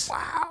 reps.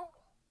 Wow.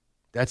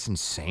 That's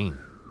insane.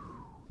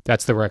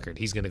 That's the record.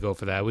 He's going to go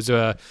for that. It was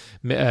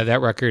that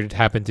record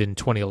happened in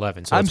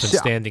 2011, so it's been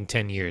standing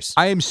 10 years.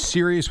 I am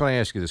serious when I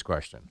ask you this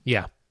question.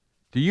 Yeah.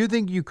 Do you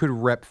think you could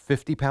rep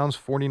 50 pounds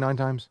 49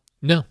 times?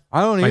 No.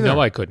 I don't either. I know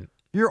I couldn't.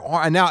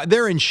 Now,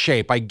 they're in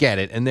shape. I get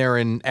it, and they're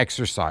in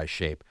exercise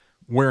shape.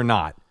 We're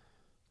not.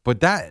 But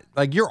that,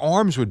 your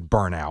arms would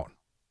burn out.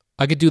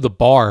 I could do the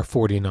bar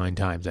 49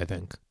 times, I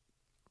think.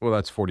 Well,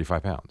 that's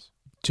 45 pounds.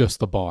 Just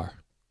the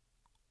bar.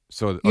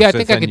 So I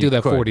think I could do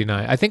that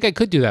 49. I think I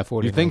could do that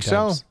 49. You think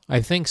times. so?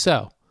 I think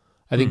so.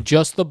 I think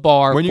just the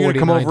bar. When are you gonna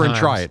come over and times.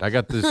 try it? I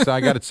got this.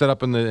 I got it set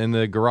up in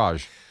the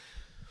garage.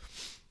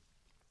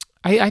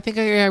 I think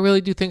I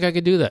really do think I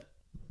could do that.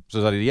 So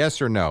is that a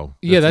yes or no?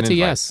 That's a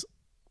yes.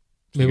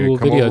 Maybe we'll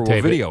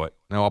video it.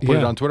 Now I'll put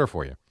it on Twitter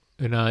for you.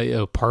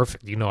 And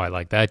perfect. You know I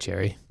like that,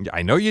 Jerry. Yeah,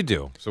 I know you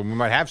do. So we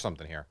might have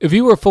something here. If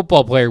you were a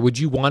football player, would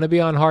you want to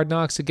be on Hard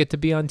Knocks to get to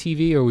be on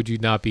TV, or would you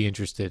not be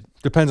interested?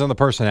 Depends on the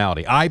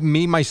personality.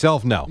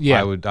 Myself, no.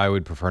 Yeah. I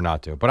would prefer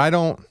not to. But I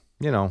don't.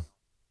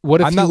 What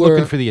if I'm not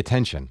looking for the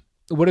attention.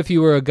 What if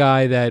you were a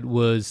guy that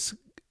was,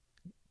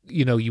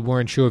 you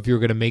weren't sure if you were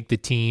going to make the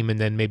team, and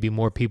then maybe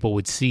more people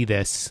would see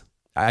this?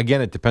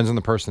 Again, it depends on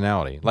the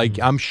personality. Like,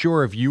 I'm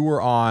sure if you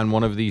were on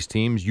one of these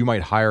teams, you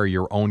might hire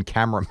your own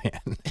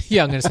cameraman.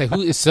 Yeah, I'm going to say,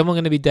 is someone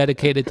going to be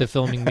dedicated to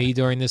filming me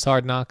during this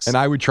Hard Knocks? And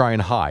I would try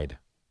and hide.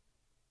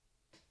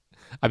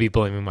 I'd be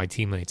blaming my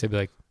teammates. I'd be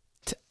like,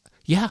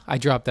 yeah, I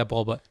dropped that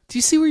ball, but do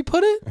you see where he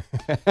put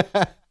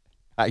it?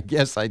 I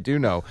guess I do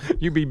know.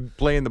 You'd be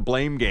playing the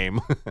blame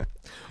game.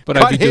 But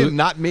Cut him,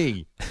 not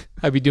me.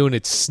 I'd be doing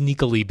it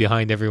sneakily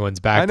behind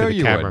everyone's back to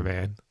the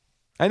cameraman.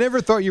 I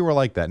never thought you were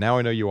like that. Now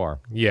I know you are.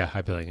 Yeah,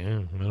 I'd be like,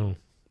 no,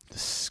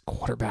 this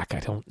quarterback, I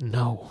don't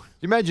know.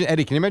 Imagine,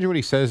 Eddie, can you imagine what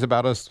he says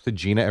about us to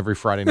Gina every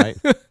Friday night?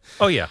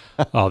 Oh, yeah.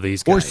 All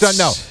these guys. Or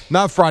no,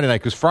 not Friday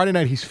night, because Friday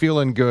night he's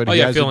feeling good. He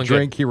has a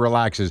drink, he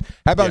relaxes.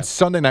 How about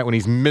Sunday night when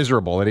he's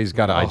miserable and he's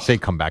got to, I'd say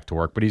come back to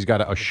work, but he's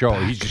got a show.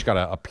 He's just got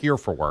to appear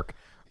for work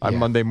on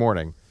Monday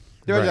morning.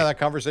 You know how that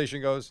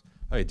conversation goes?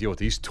 I deal with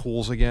these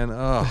tools again.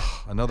 Ugh,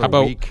 another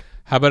week.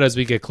 How about as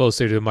we get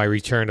closer to my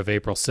return of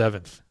April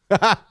 7th?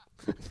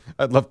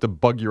 I'd love to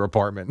bug your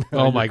apartment.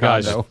 Oh, my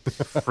gosh.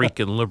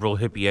 Freaking liberal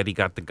hippie Eddie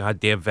got the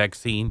goddamn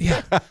vaccine.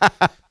 Yeah.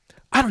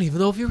 I don't even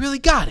know if you really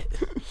got it.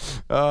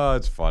 Oh,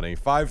 it's funny.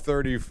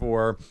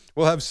 5:34.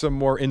 We'll have some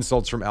more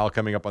insults from Al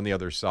coming up on the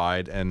other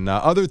side and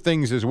other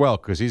things as well,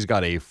 because he's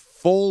got a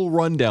full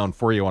rundown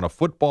for you on a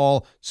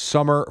football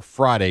summer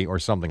Friday or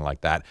something like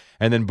that.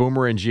 And then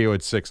Boomer and Gio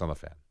at 6 on the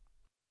Fan.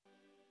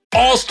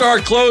 All-star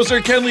closer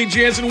Kenley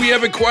Jansen, we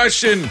have a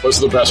question. What's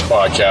the best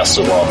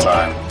podcast of all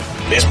time?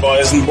 Baseball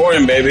isn't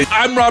boring, baby.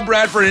 I'm Rob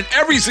Bradford, and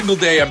every single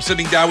day I'm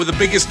sitting down with the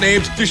biggest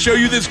names to show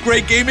you this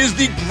great game is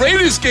the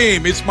greatest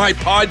game. It's my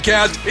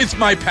podcast. It's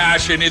my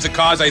passion. It's a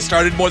cause I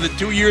started more than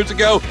 2 years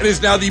ago and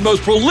is now the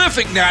most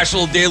prolific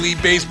national daily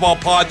baseball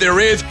pod there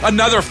is.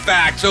 Another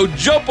fact, so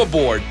jump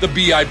aboard the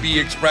BIB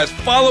Express.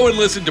 Follow and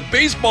listen to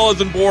Baseball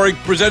Isn't Boring,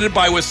 presented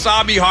by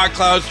Wasabi Hot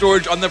Cloud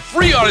Storage on the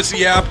free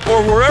Odyssey app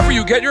or wherever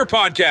you get your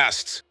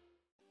podcasts.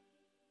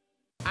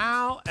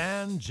 Al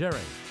and Jerry,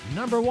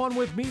 number one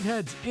with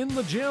meatheads in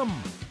the gym.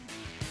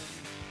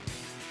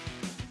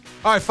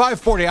 All right,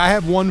 5:40. I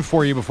have one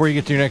for you before you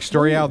get to your next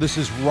story, Al. This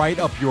is right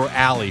up your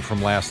alley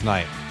from last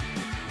night.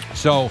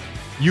 So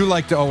you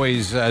like to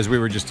always, as we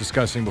were just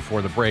discussing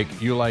before the break,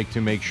 you like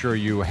to make sure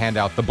you hand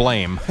out the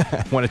blame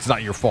when it's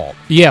not your fault.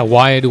 Yeah,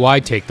 why do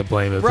I take the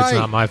blame if it's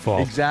not my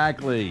fault?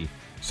 Exactly.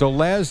 So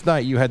last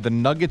night you had the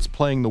Nuggets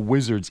playing the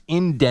Wizards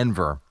in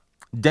Denver.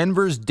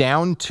 Denver's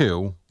down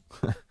 2.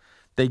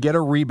 They get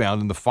a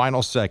rebound in the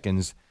final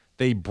seconds.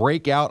 They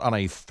break out on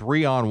a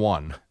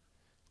 3-on-1.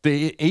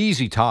 The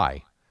easy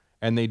tie.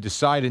 And they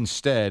decide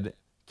instead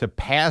to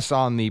pass to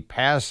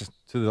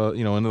the,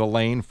 into the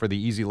lane for the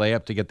easy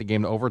layup to get the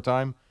game to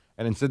overtime.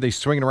 And instead they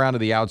swing it around to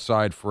the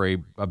outside for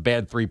a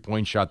bad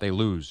 3-point shot. They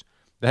lose.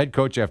 The head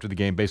coach after the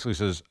game basically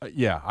says,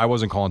 I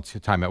wasn't calling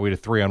timeout. We had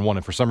a 3-on-1,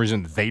 and for some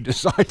reason they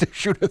decide to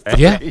shoot a 3.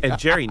 Yeah. And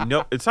Jerry,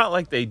 no, it's not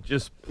like they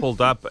just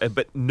pulled up,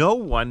 but it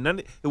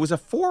was a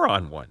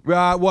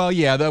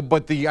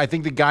 4-on-1. I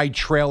think the guy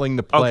trailing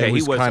the play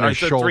was kind of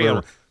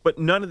shoulder. But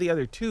none of the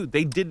other two,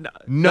 they didn't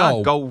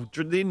drive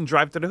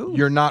to the hoop.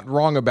 You're not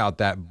wrong about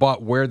that.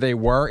 But where they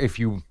were, if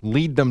you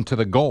lead them to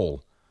the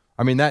goal,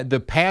 I mean, that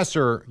the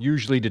passer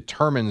usually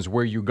determines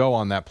where you go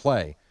on that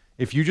play.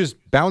 If you just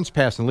bounce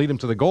pass and lead them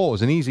to the goal,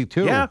 it's an easy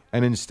 2. Yeah.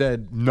 And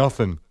instead,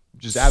 nothing.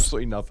 Just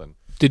absolutely nothing.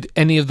 Did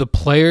any of the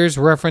players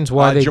reference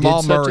why they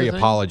Jamal did such Murray a thing?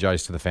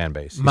 apologized to the fan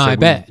base.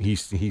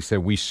 He said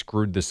we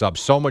screwed this up.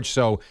 So much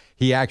so,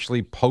 he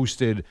actually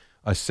posted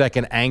a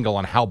second angle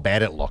on how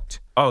bad it looked.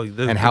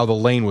 And how the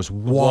lane was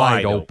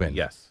wide open.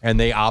 Yes. And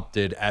they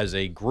opted, as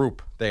a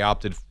group,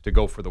 to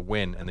go for the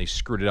win, and they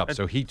screwed it up.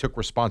 So he took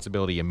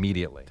responsibility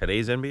immediately.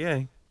 Today's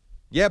NBA.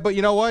 Yeah, but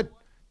you know what?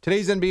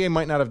 Today's NBA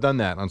might not have done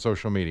that on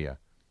social media.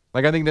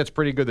 Like, I think that's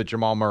pretty good that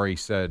Jamal Murray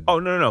said. Oh,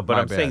 no. But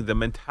I'm saying the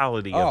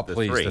mentality of the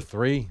 3. Oh, please, the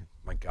 3?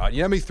 My God. You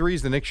know how many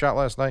threes the Knicks shot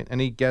last night?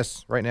 Any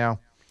guess right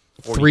now?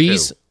 42.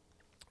 Threes?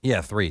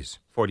 Yeah, threes.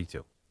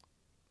 42.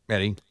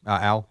 Eddie?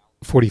 Al?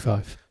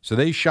 45. So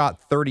they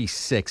shot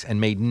 36 and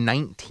made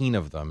 19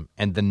 of them,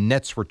 and the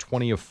Nets were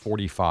 20 of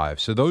 45.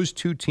 So those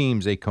two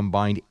teams, they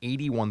combined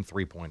 81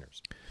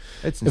 three-pointers.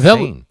 It's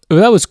insane. If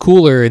that was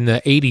cooler in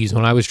the 80s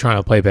when I was trying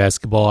to play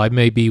basketball, I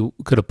maybe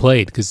could have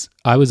played because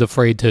I was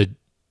afraid to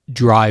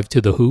drive to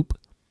the hoop.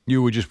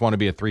 You would just want to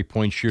be a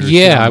three-point shooter.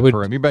 Yeah, I would.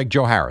 You'd be like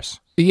Joe Harris.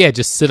 Yeah,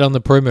 just sit on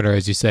the perimeter,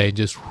 as you say, and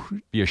just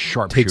be a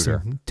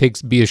sharpshooter.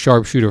 Be a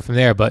sharpshooter from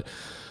there. But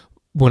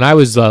when I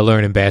was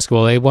learning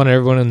basketball, they wanted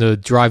everyone to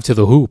drive to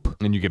the hoop.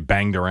 And you get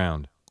banged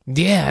around.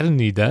 Yeah, I didn't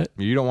need that.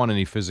 You don't want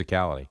any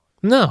physicality.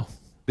 No.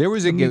 There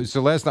was a game.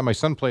 So last night, my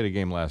son played a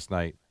game last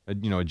night, a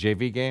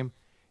JV game.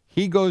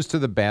 He goes to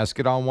the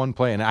basket on one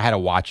play, and I had to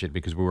watch it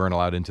because we weren't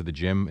allowed into the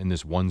gym in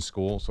this one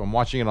school. So I'm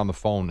watching it on the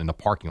phone in the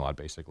parking lot,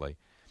 basically.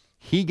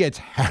 He gets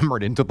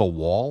hammered into the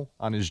wall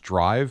on his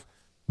drive.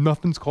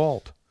 Nothing's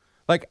called.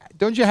 Like,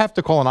 don't you have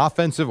to call an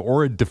offensive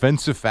or a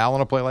defensive foul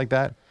on a play like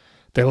that?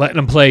 They're letting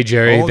them play,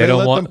 Jerry. They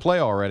don't want them play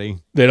already.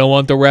 They don't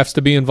want the refs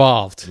to be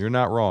involved. You're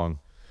not wrong.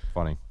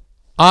 Funny.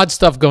 Odd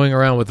stuff going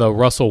around with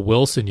Russell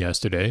Wilson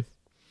yesterday.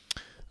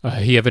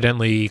 He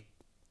evidently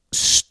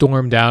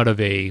stormed out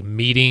of a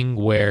meeting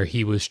where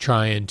he was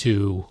trying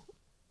to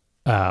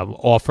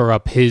offer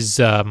up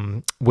his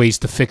ways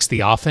to fix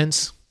the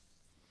offense.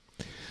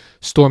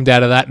 Stormed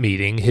out of that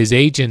meeting. His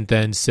agent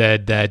then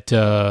said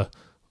that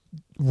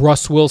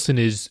Russ Wilson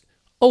is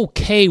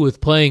okay with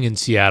playing in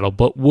Seattle,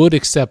 but would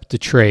accept the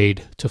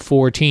trade to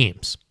 4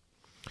 teams.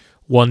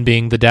 1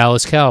 being the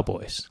Dallas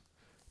Cowboys,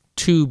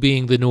 2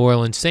 being the New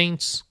Orleans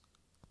Saints,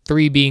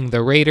 3 being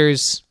the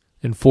Raiders,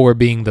 and 4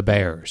 being the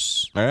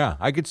Bears. Oh, yeah,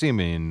 I could see him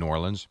in New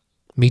Orleans.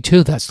 Me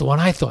too. That's the one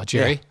I thought,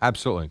 Jerry. Yeah,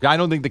 absolutely. I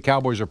don't think the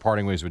Cowboys are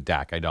parting ways with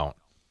Dak. I don't.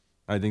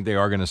 I think they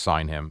are going to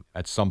sign him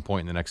at some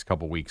point in the next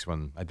couple of weeks.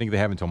 When I think they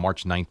have until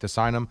March 9th to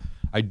sign him.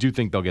 I do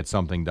think they'll get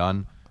something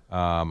done.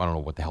 I don't know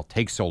what the hell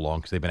takes so long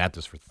because they've been at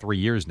this for 3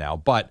 years now.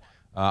 But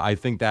I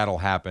think that'll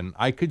happen.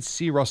 I could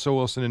see Russell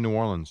Wilson in New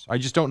Orleans. I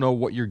just don't know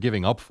what you're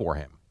giving up for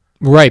him.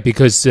 Right,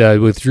 because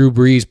with Drew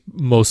Brees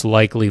most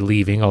likely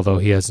leaving, although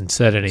he hasn't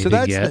said anything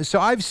yet. So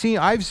I've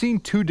seen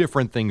 2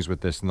 different things with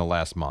this in the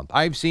last month.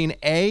 I've seen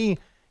A,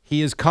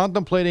 he is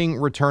contemplating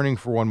returning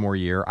for 1 more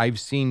year. I've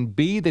seen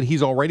B, that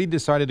he's already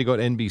decided to go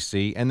to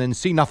NBC, and then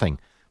C, nothing.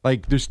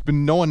 Like, there's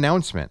been no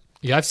announcement.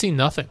 Yeah, I've seen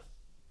nothing.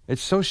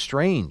 It's so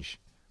strange.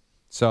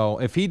 So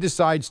if he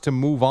decides to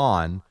move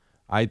on,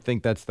 I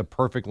think that's the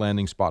perfect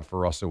landing spot for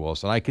Russell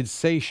Wilson. I could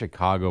say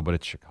Chicago, but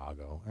it's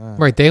Chicago.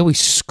 Right, they always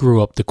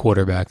screw up the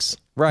quarterbacks.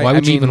 Right. Why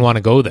would you even want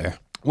to go there?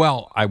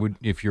 Well, I would.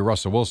 If you're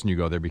Russell Wilson, you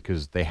go there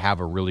because they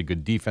have a really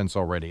good defense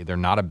already. They're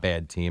not a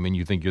bad team, and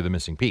you think you're the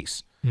missing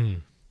piece.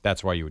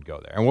 That's why you would go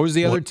there. And what was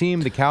the other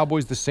team? The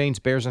Cowboys, the Saints,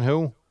 Bears, and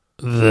who?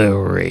 The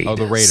Raiders. Oh,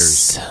 the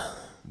Raiders.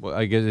 Well,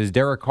 I guess, is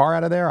Derek Carr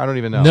out of there? I don't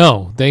even know.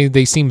 No,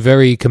 they seem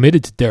very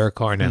committed to Derek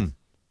Carr now.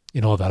 You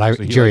know that,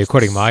 so Jerry,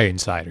 according to my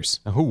insiders.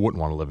 Now, who wouldn't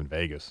want to live in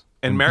Vegas?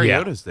 And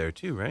Mariota's there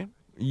too, right?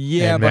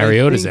 Yeah, and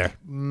Mariota's there.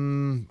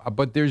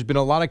 But there's been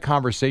a lot of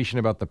conversation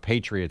about the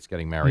Patriots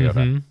getting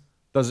Mariota.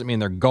 Doesn't mean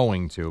they're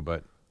going to,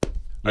 but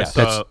yes.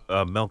 I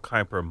saw Mel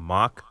Kiper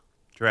mock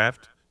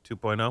draft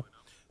 2.0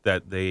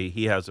 that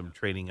he has them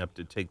training up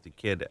to take the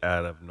kid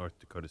out of North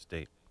Dakota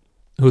State.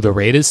 Who, the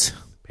Raiders?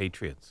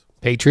 Patriots.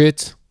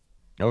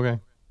 Okay.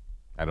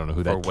 I don't know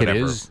who that kid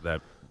is.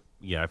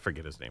 I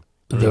forget his name.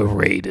 The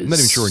Raiders. I'm not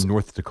even sure where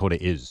North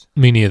Dakota is.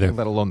 Me neither.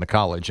 Let alone the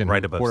college. And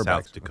right above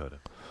South Dakota.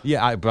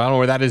 Yeah, but I don't know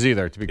where that is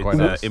either, to be quite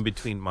honest. In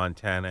between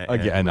Montana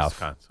and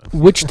Wisconsin.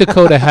 Which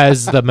Dakota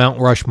has the Mount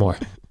Rushmore?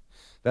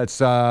 That's,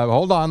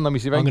 hold on, let me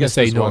see if I can guess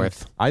say this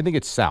north. One. I think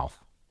it's south.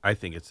 I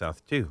think it's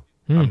south, too.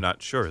 I'm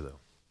not sure, though.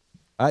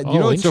 You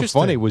know what's so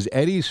funny was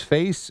Eddie's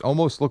face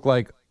almost looked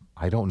like,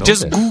 I don't know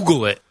Just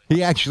Google it.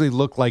 He actually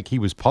looked like he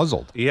was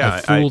puzzled. Yeah.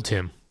 I fooled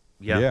him.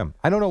 Yeah.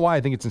 I don't know why.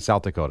 I think it's in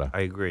South Dakota.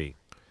 I agree.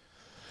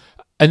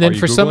 And then Are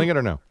you for Googling it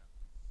or no?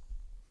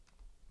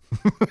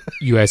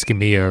 You asking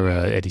me or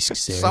Eddie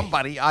Scasseri?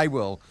 Somebody, I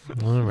will.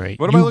 All right.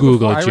 What am I looking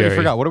Google for? it, I already Jerry.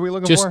 forgot. What are we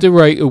looking for? Just the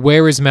right.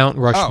 Where is Mount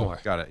Rushmore?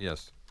 Oh, got it.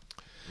 Yes.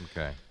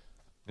 Okay.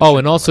 Oh,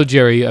 and also,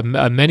 Jerry,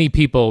 many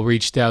people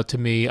reached out to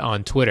me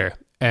on Twitter.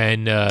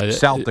 And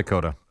South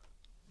Dakota.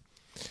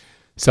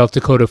 South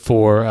Dakota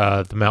for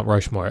the Mount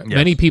Rushmore. Yes.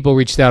 Many people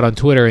reached out on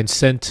Twitter and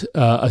sent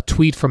a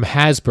tweet from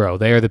Hasbro.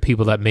 They are the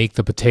people that make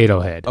the Potato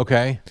Head.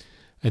 Okay.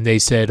 And they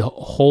said,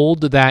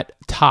 hold that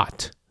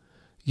tot.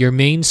 Your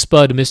main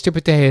spud, Mr.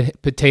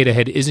 Potato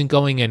Head, isn't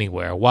going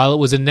anywhere. While it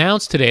was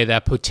announced today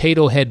that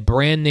Potato Head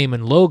brand name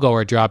and logo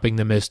are dropping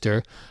the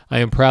Mr., I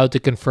am proud to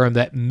confirm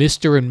that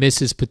Mr. and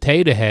Mrs.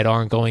 Potato Head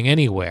aren't going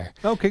anywhere.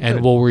 Okay, good.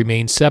 And will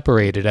remain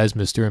separated as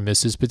Mr. and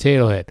Mrs.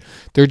 Potato Head.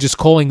 They're just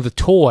calling the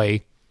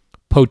toy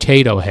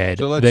Potato Head.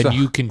 So then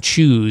you can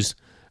choose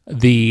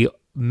the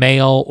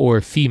male or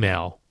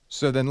female.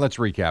 So then let's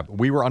recap.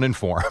 We were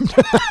uninformed.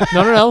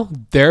 No.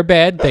 They're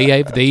bad.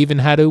 They even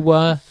had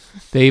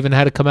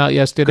to come out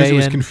yesterday. Because it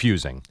was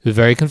confusing. It was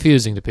very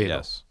confusing to people.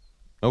 Yes.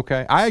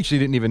 Okay. I actually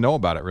didn't even know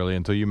about it really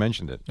until you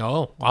mentioned it.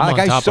 Oh, I'm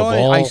on top of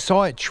all. I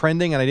saw it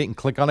trending and I didn't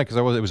click on it because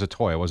it was a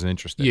toy. I wasn't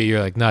interested. Yeah,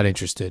 you're like not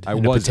interested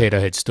in a Potato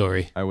Head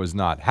story. I was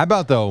not. How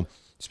about though?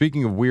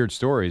 Speaking of weird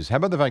stories, how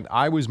about the fact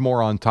I was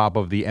more on top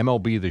of the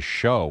MLB The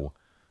Show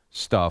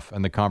stuff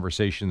and the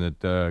conversation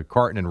that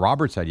Carton and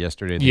Roberts had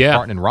yesterday?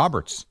 Carton and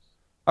Roberts.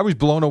 I was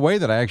blown away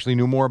that I actually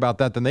knew more about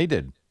that than they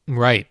did.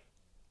 Right.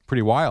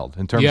 pretty wild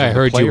in terms Yeah, of I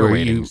heard player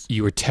ratings.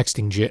 you were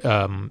texting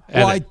Evan.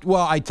 I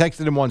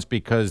texted him once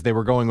because they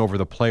were going over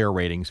the player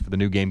ratings for the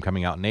new game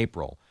coming out in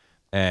April.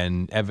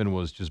 And Evan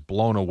was just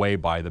blown away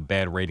by the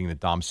bad rating that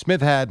Dom Smith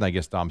had. And I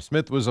guess Dom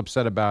Smith was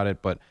upset about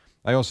it. But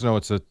I also know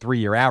it's a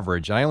 3-year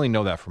average. And I only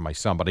know that from my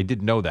son, but I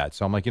did know that.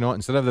 So I'm like, you know what?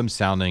 Instead of them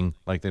sounding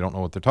like they don't know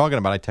what they're talking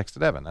about, I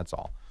texted Evan. That's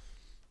all.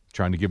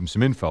 Trying to give him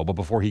some info. But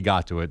before he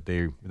got to it,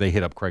 they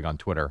hit up Craig on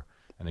Twitter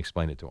and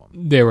explained it to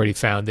him. They already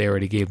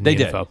gave him the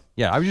info.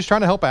 Yeah, I was just trying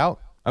to help out.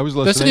 I was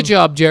listening. That's a good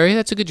job, Jerry.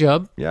 That's a good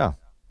job. Yeah.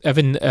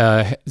 Evan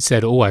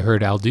said, "Oh, I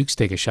heard Al Dukes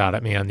take a shot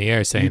at me on the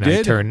air, saying You did?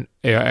 I turn."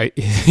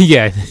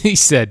 Yeah, he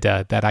said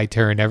that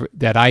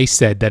I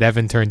said that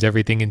Evan turns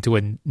everything into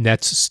a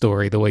Nets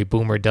story the way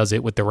Boomer does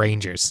it with the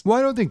Rangers. Well,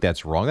 I don't think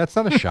that's wrong. That's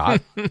not a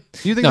shot. Do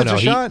you think that's a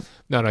shot?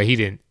 No, he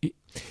didn't.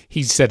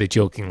 He said it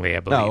jokingly,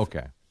 I believe. Oh,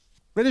 okay.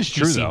 It is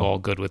true, he seemed though. all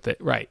good with it,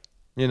 right?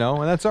 You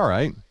know, and that's all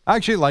right. I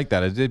actually like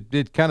that.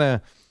 It kind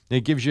of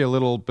gives you a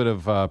little bit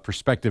of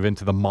perspective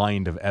into the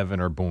mind of Evan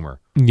or Boomer.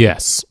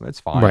 Yes. That's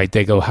fine. Right.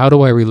 They go, how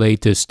do I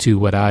relate this to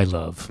what I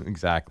love?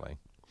 Exactly.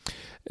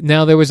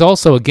 Now, there was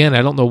also, again,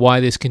 I don't know why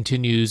this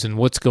continues and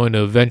what's going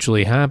to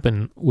eventually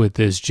happen with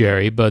this,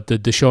 Jerry, but the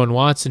Deshaun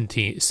Watson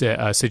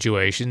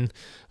situation,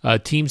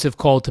 teams have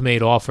called to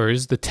make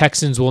offers. The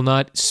Texans will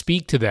not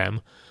speak to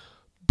them,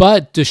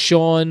 but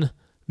Deshaun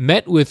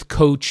met with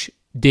Coach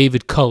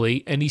David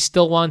Culley, and he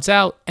still wants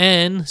out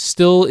and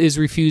still is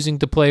refusing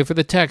to play for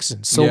the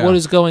Texans. So what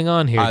is going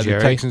on here,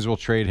 Jerry? The Texans will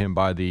trade him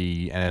by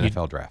the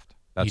NFL draft.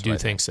 That's you do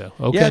think so?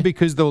 Okay. Yeah,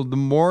 because the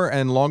more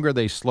and longer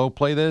they slow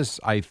play this,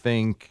 I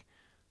think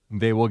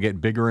they will get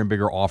bigger and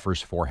bigger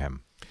offers for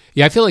him.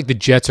 Yeah, I feel like the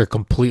Jets are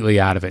completely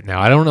out of it now.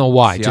 I don't know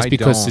why. See,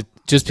 because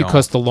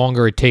the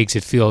longer it takes,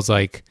 it feels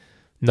like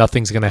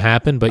nothing's going to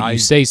happen, but you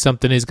say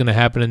something is going to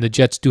happen, and the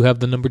Jets do have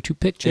the number 2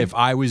 pick, Jim. If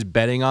I was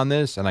betting on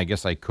this, and I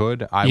guess I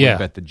could, I would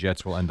bet the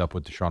Jets will end up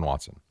with Deshaun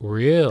Watson.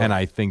 Really? And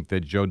I think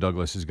that Joe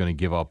Douglas is going to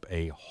give up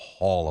a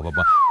haul of a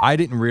bunch. I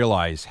didn't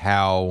realize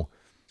how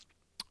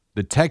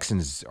the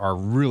Texans are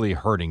really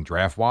hurting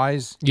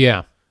draft-wise.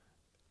 Yeah.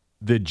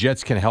 The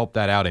Jets can help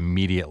that out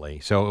immediately.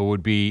 So it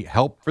would be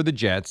help for the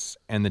Jets,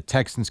 and the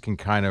Texans can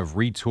kind of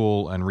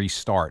retool and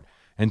restart.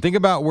 And think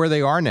about where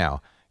they are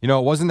now. You know,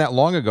 it wasn't that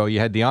long ago. You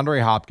had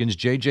DeAndre Hopkins,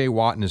 J.J.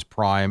 Watt in his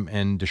prime,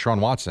 and Deshaun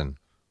Watson.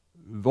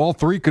 All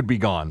 3 could be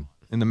gone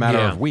in the matter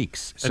of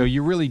weeks. So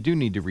you really do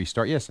need to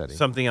restart. Yes, Eddie.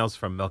 Something else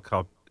from Mel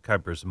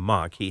Kiper's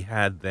mock. He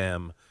had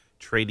them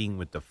trading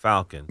with the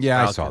Falcons.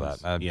 Yeah, I saw that.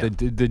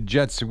 The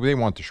Jets, they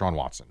want Deshaun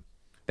Watson.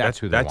 That's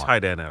who they want. That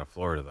tight end out of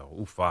Florida, though.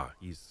 Oofa.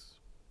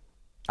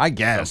 I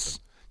guess.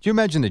 Something. Do you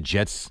imagine the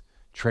Jets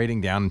trading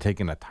down and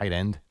taking a tight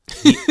end?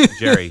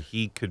 Jerry,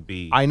 he could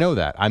be. I know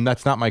that.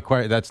 That's not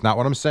That's not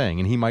what I'm saying.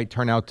 And he might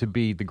turn out to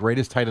be the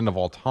greatest tight end of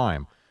all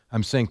time.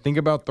 I'm saying, think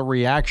about the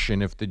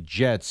reaction if the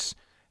Jets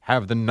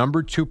have the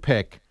number 2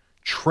 pick,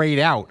 trade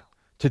out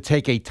to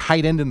take a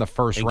tight end in the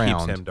first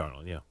round. Keep Sam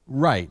Darnold, yeah.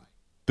 Right.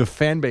 The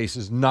fan base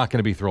is not going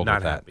to be thrilled with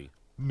that. Not happy.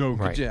 No.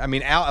 Right. I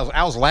mean,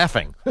 Al's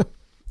laughing.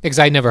 Because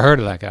I never heard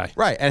of that guy.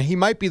 Right. And he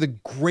might be the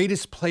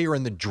greatest player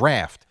in the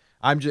draft.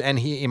 And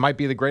he might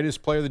be the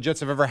greatest player the Jets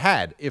have ever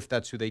had, if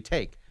that's who they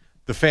take.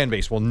 The fan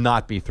base will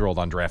not be thrilled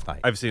on draft night.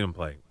 I've seen him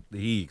play.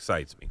 He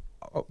excites me.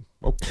 Oh,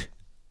 okay.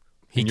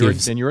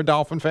 And you're a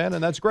Dolphin fan,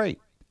 and that's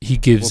great. He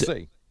gives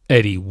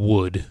Eddie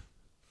Wood.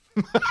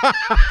 All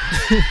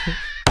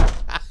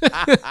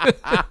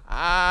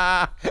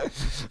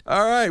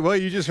right. Well,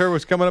 you just heard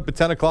what's coming up at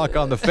 10 o'clock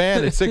on The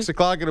Fan. At 6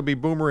 o'clock, it'll be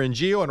Boomer and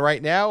Gio. And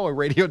right now, a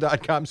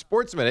Radio.com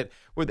Sports Minute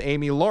with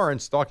Amy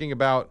Lawrence talking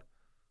about,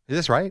 is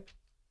this right?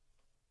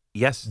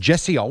 Yes.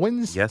 Jesse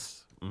Owens? Yes.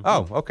 Mm-hmm.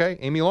 Oh, okay.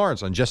 Amy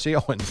Lawrence on Jesse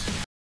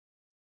Owens.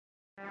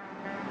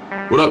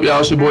 What up, y'all?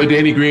 It's your boy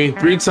Danny Green,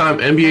 3-time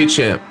NBA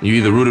champ. You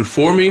either rooted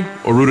for me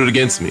or rooted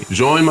against me.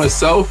 Join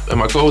myself and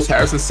my co-host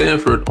Harrison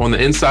Sanford on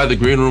the Inside the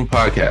Green Room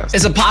podcast.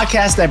 It's a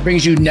podcast that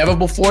brings you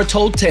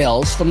never-before-told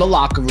tales from the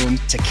locker room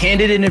to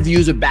candid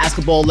interviews with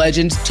basketball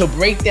legends to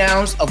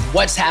breakdowns of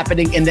what's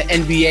happening in the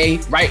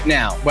NBA right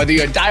now. Whether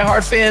you're a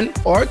diehard fan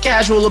or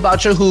casual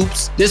about your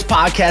hoops, this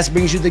podcast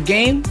brings you the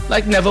game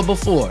like never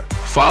before.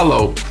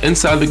 Follow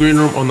Inside the Green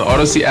Room on the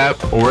Odyssey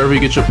app or wherever you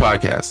get your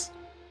podcasts.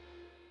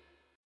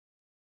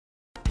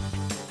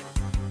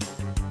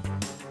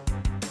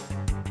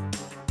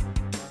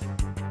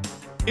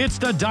 It's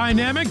the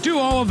dynamic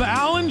duo of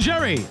Al and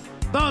Jerry,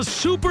 the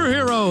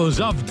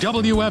superheroes of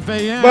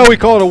WFAN. Well, we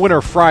call it a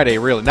Winter Friday,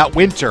 really. Not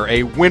winter,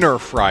 a Winter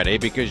Friday,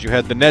 because you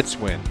had the Nets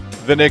win,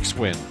 the Knicks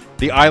win,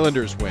 the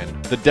Islanders win,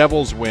 the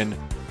Devils win.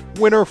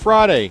 Winter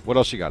Friday. What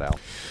else you got, Al?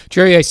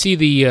 Jerry, I see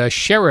the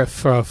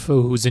sheriff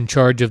who's in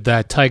charge of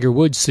that Tiger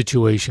Woods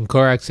situation,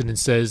 car accident,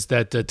 says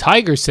that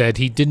Tiger said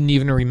he didn't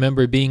even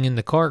remember being in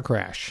the car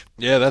crash.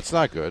 Yeah, that's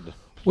not good.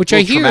 Which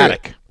I hear.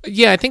 Traumatic.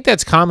 Yeah, I think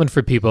that's common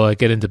for people that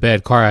get into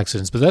bad car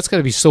accidents, but that's got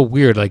to be so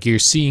weird. Like you're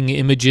seeing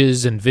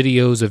images and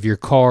videos of your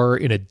car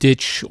in a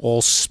ditch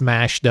all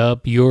smashed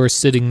up. You're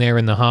sitting there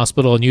in the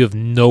hospital and you have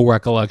no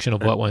recollection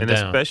of what went down.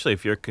 And especially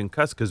if you're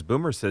concussed, because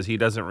Boomer says he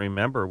doesn't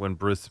remember when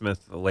Bruce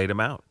Smith laid him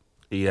out.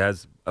 He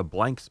has a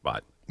blank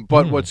spot.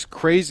 But what's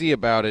crazy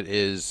about it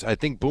is I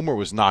think Boomer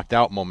was knocked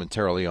out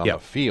momentarily on the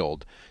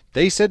field.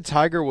 They said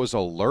Tiger was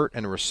alert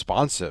and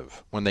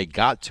responsive when they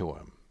got to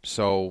him.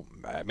 So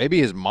maybe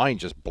his mind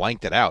just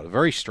blanked it out.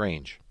 Very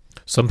strange.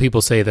 Some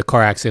people say the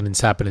car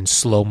accidents happen in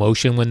slow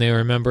motion when they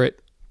remember it.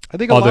 I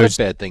think a lot of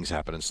bad things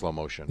happen in slow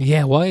motion.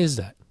 Yeah, why is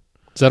that?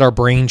 Is that our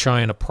brain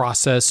trying to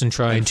process and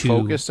trying to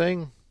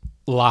focusing?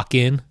 Lock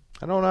in?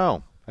 I don't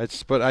know.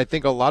 But I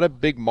think a lot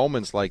of big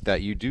moments like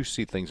that, you do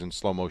see things in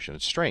slow motion.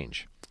 It's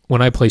strange.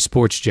 When I play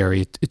sports,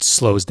 Jerry, it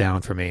slows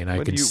down for me, and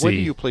I can see. When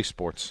do you play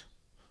sports?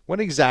 When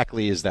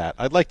exactly is that?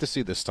 I'd like to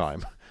see this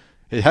time.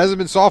 It hasn't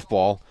been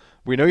softball.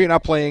 We know you're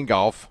not playing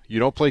golf. You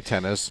don't play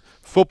tennis.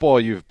 Football,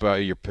 you're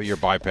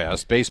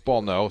bypassed.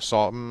 Baseball, no.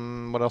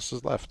 What else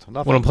is left?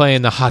 Nothing. When I'm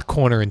playing the hot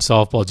corner in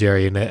softball,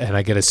 Jerry, and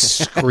I get a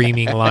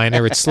screaming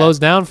liner, it slows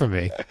down for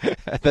me.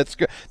 That's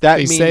good. That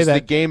means the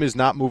game is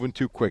not moving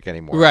too quick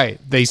anymore. Right.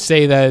 They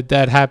say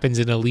that happens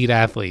in elite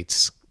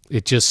athletes.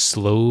 It just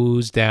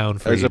slows down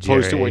for you, as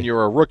opposed Jerry. to when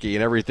you're a rookie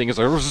and everything is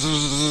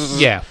like...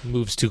 Yeah,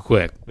 moves too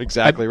quick.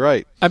 Exactly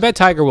right. I bet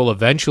Tiger will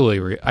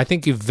eventually... I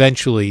think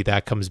eventually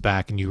that comes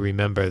back and you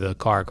remember the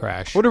car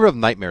crash. What are the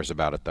nightmares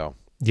about it, though?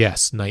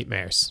 Yes,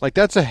 nightmares. Like,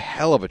 that's a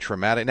hell of a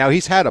traumatic... Now,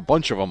 he's had a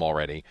bunch of them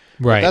already.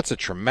 Right. But that's a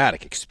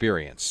traumatic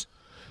experience.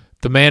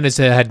 The man has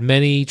had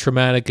many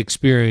traumatic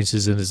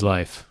experiences in his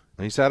life.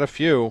 He's had a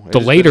few. The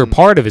later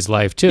part of his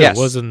life, too. Yes. It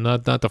wasn't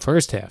not the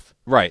first half.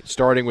 Right,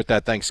 starting with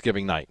that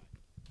Thanksgiving night.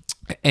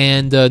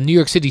 And New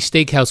York City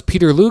Steakhouse,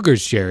 Peter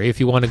Luger's, Jerry, if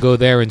you want to go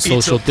there and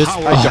social distance.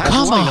 Oh,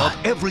 come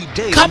on. Every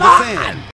day come on.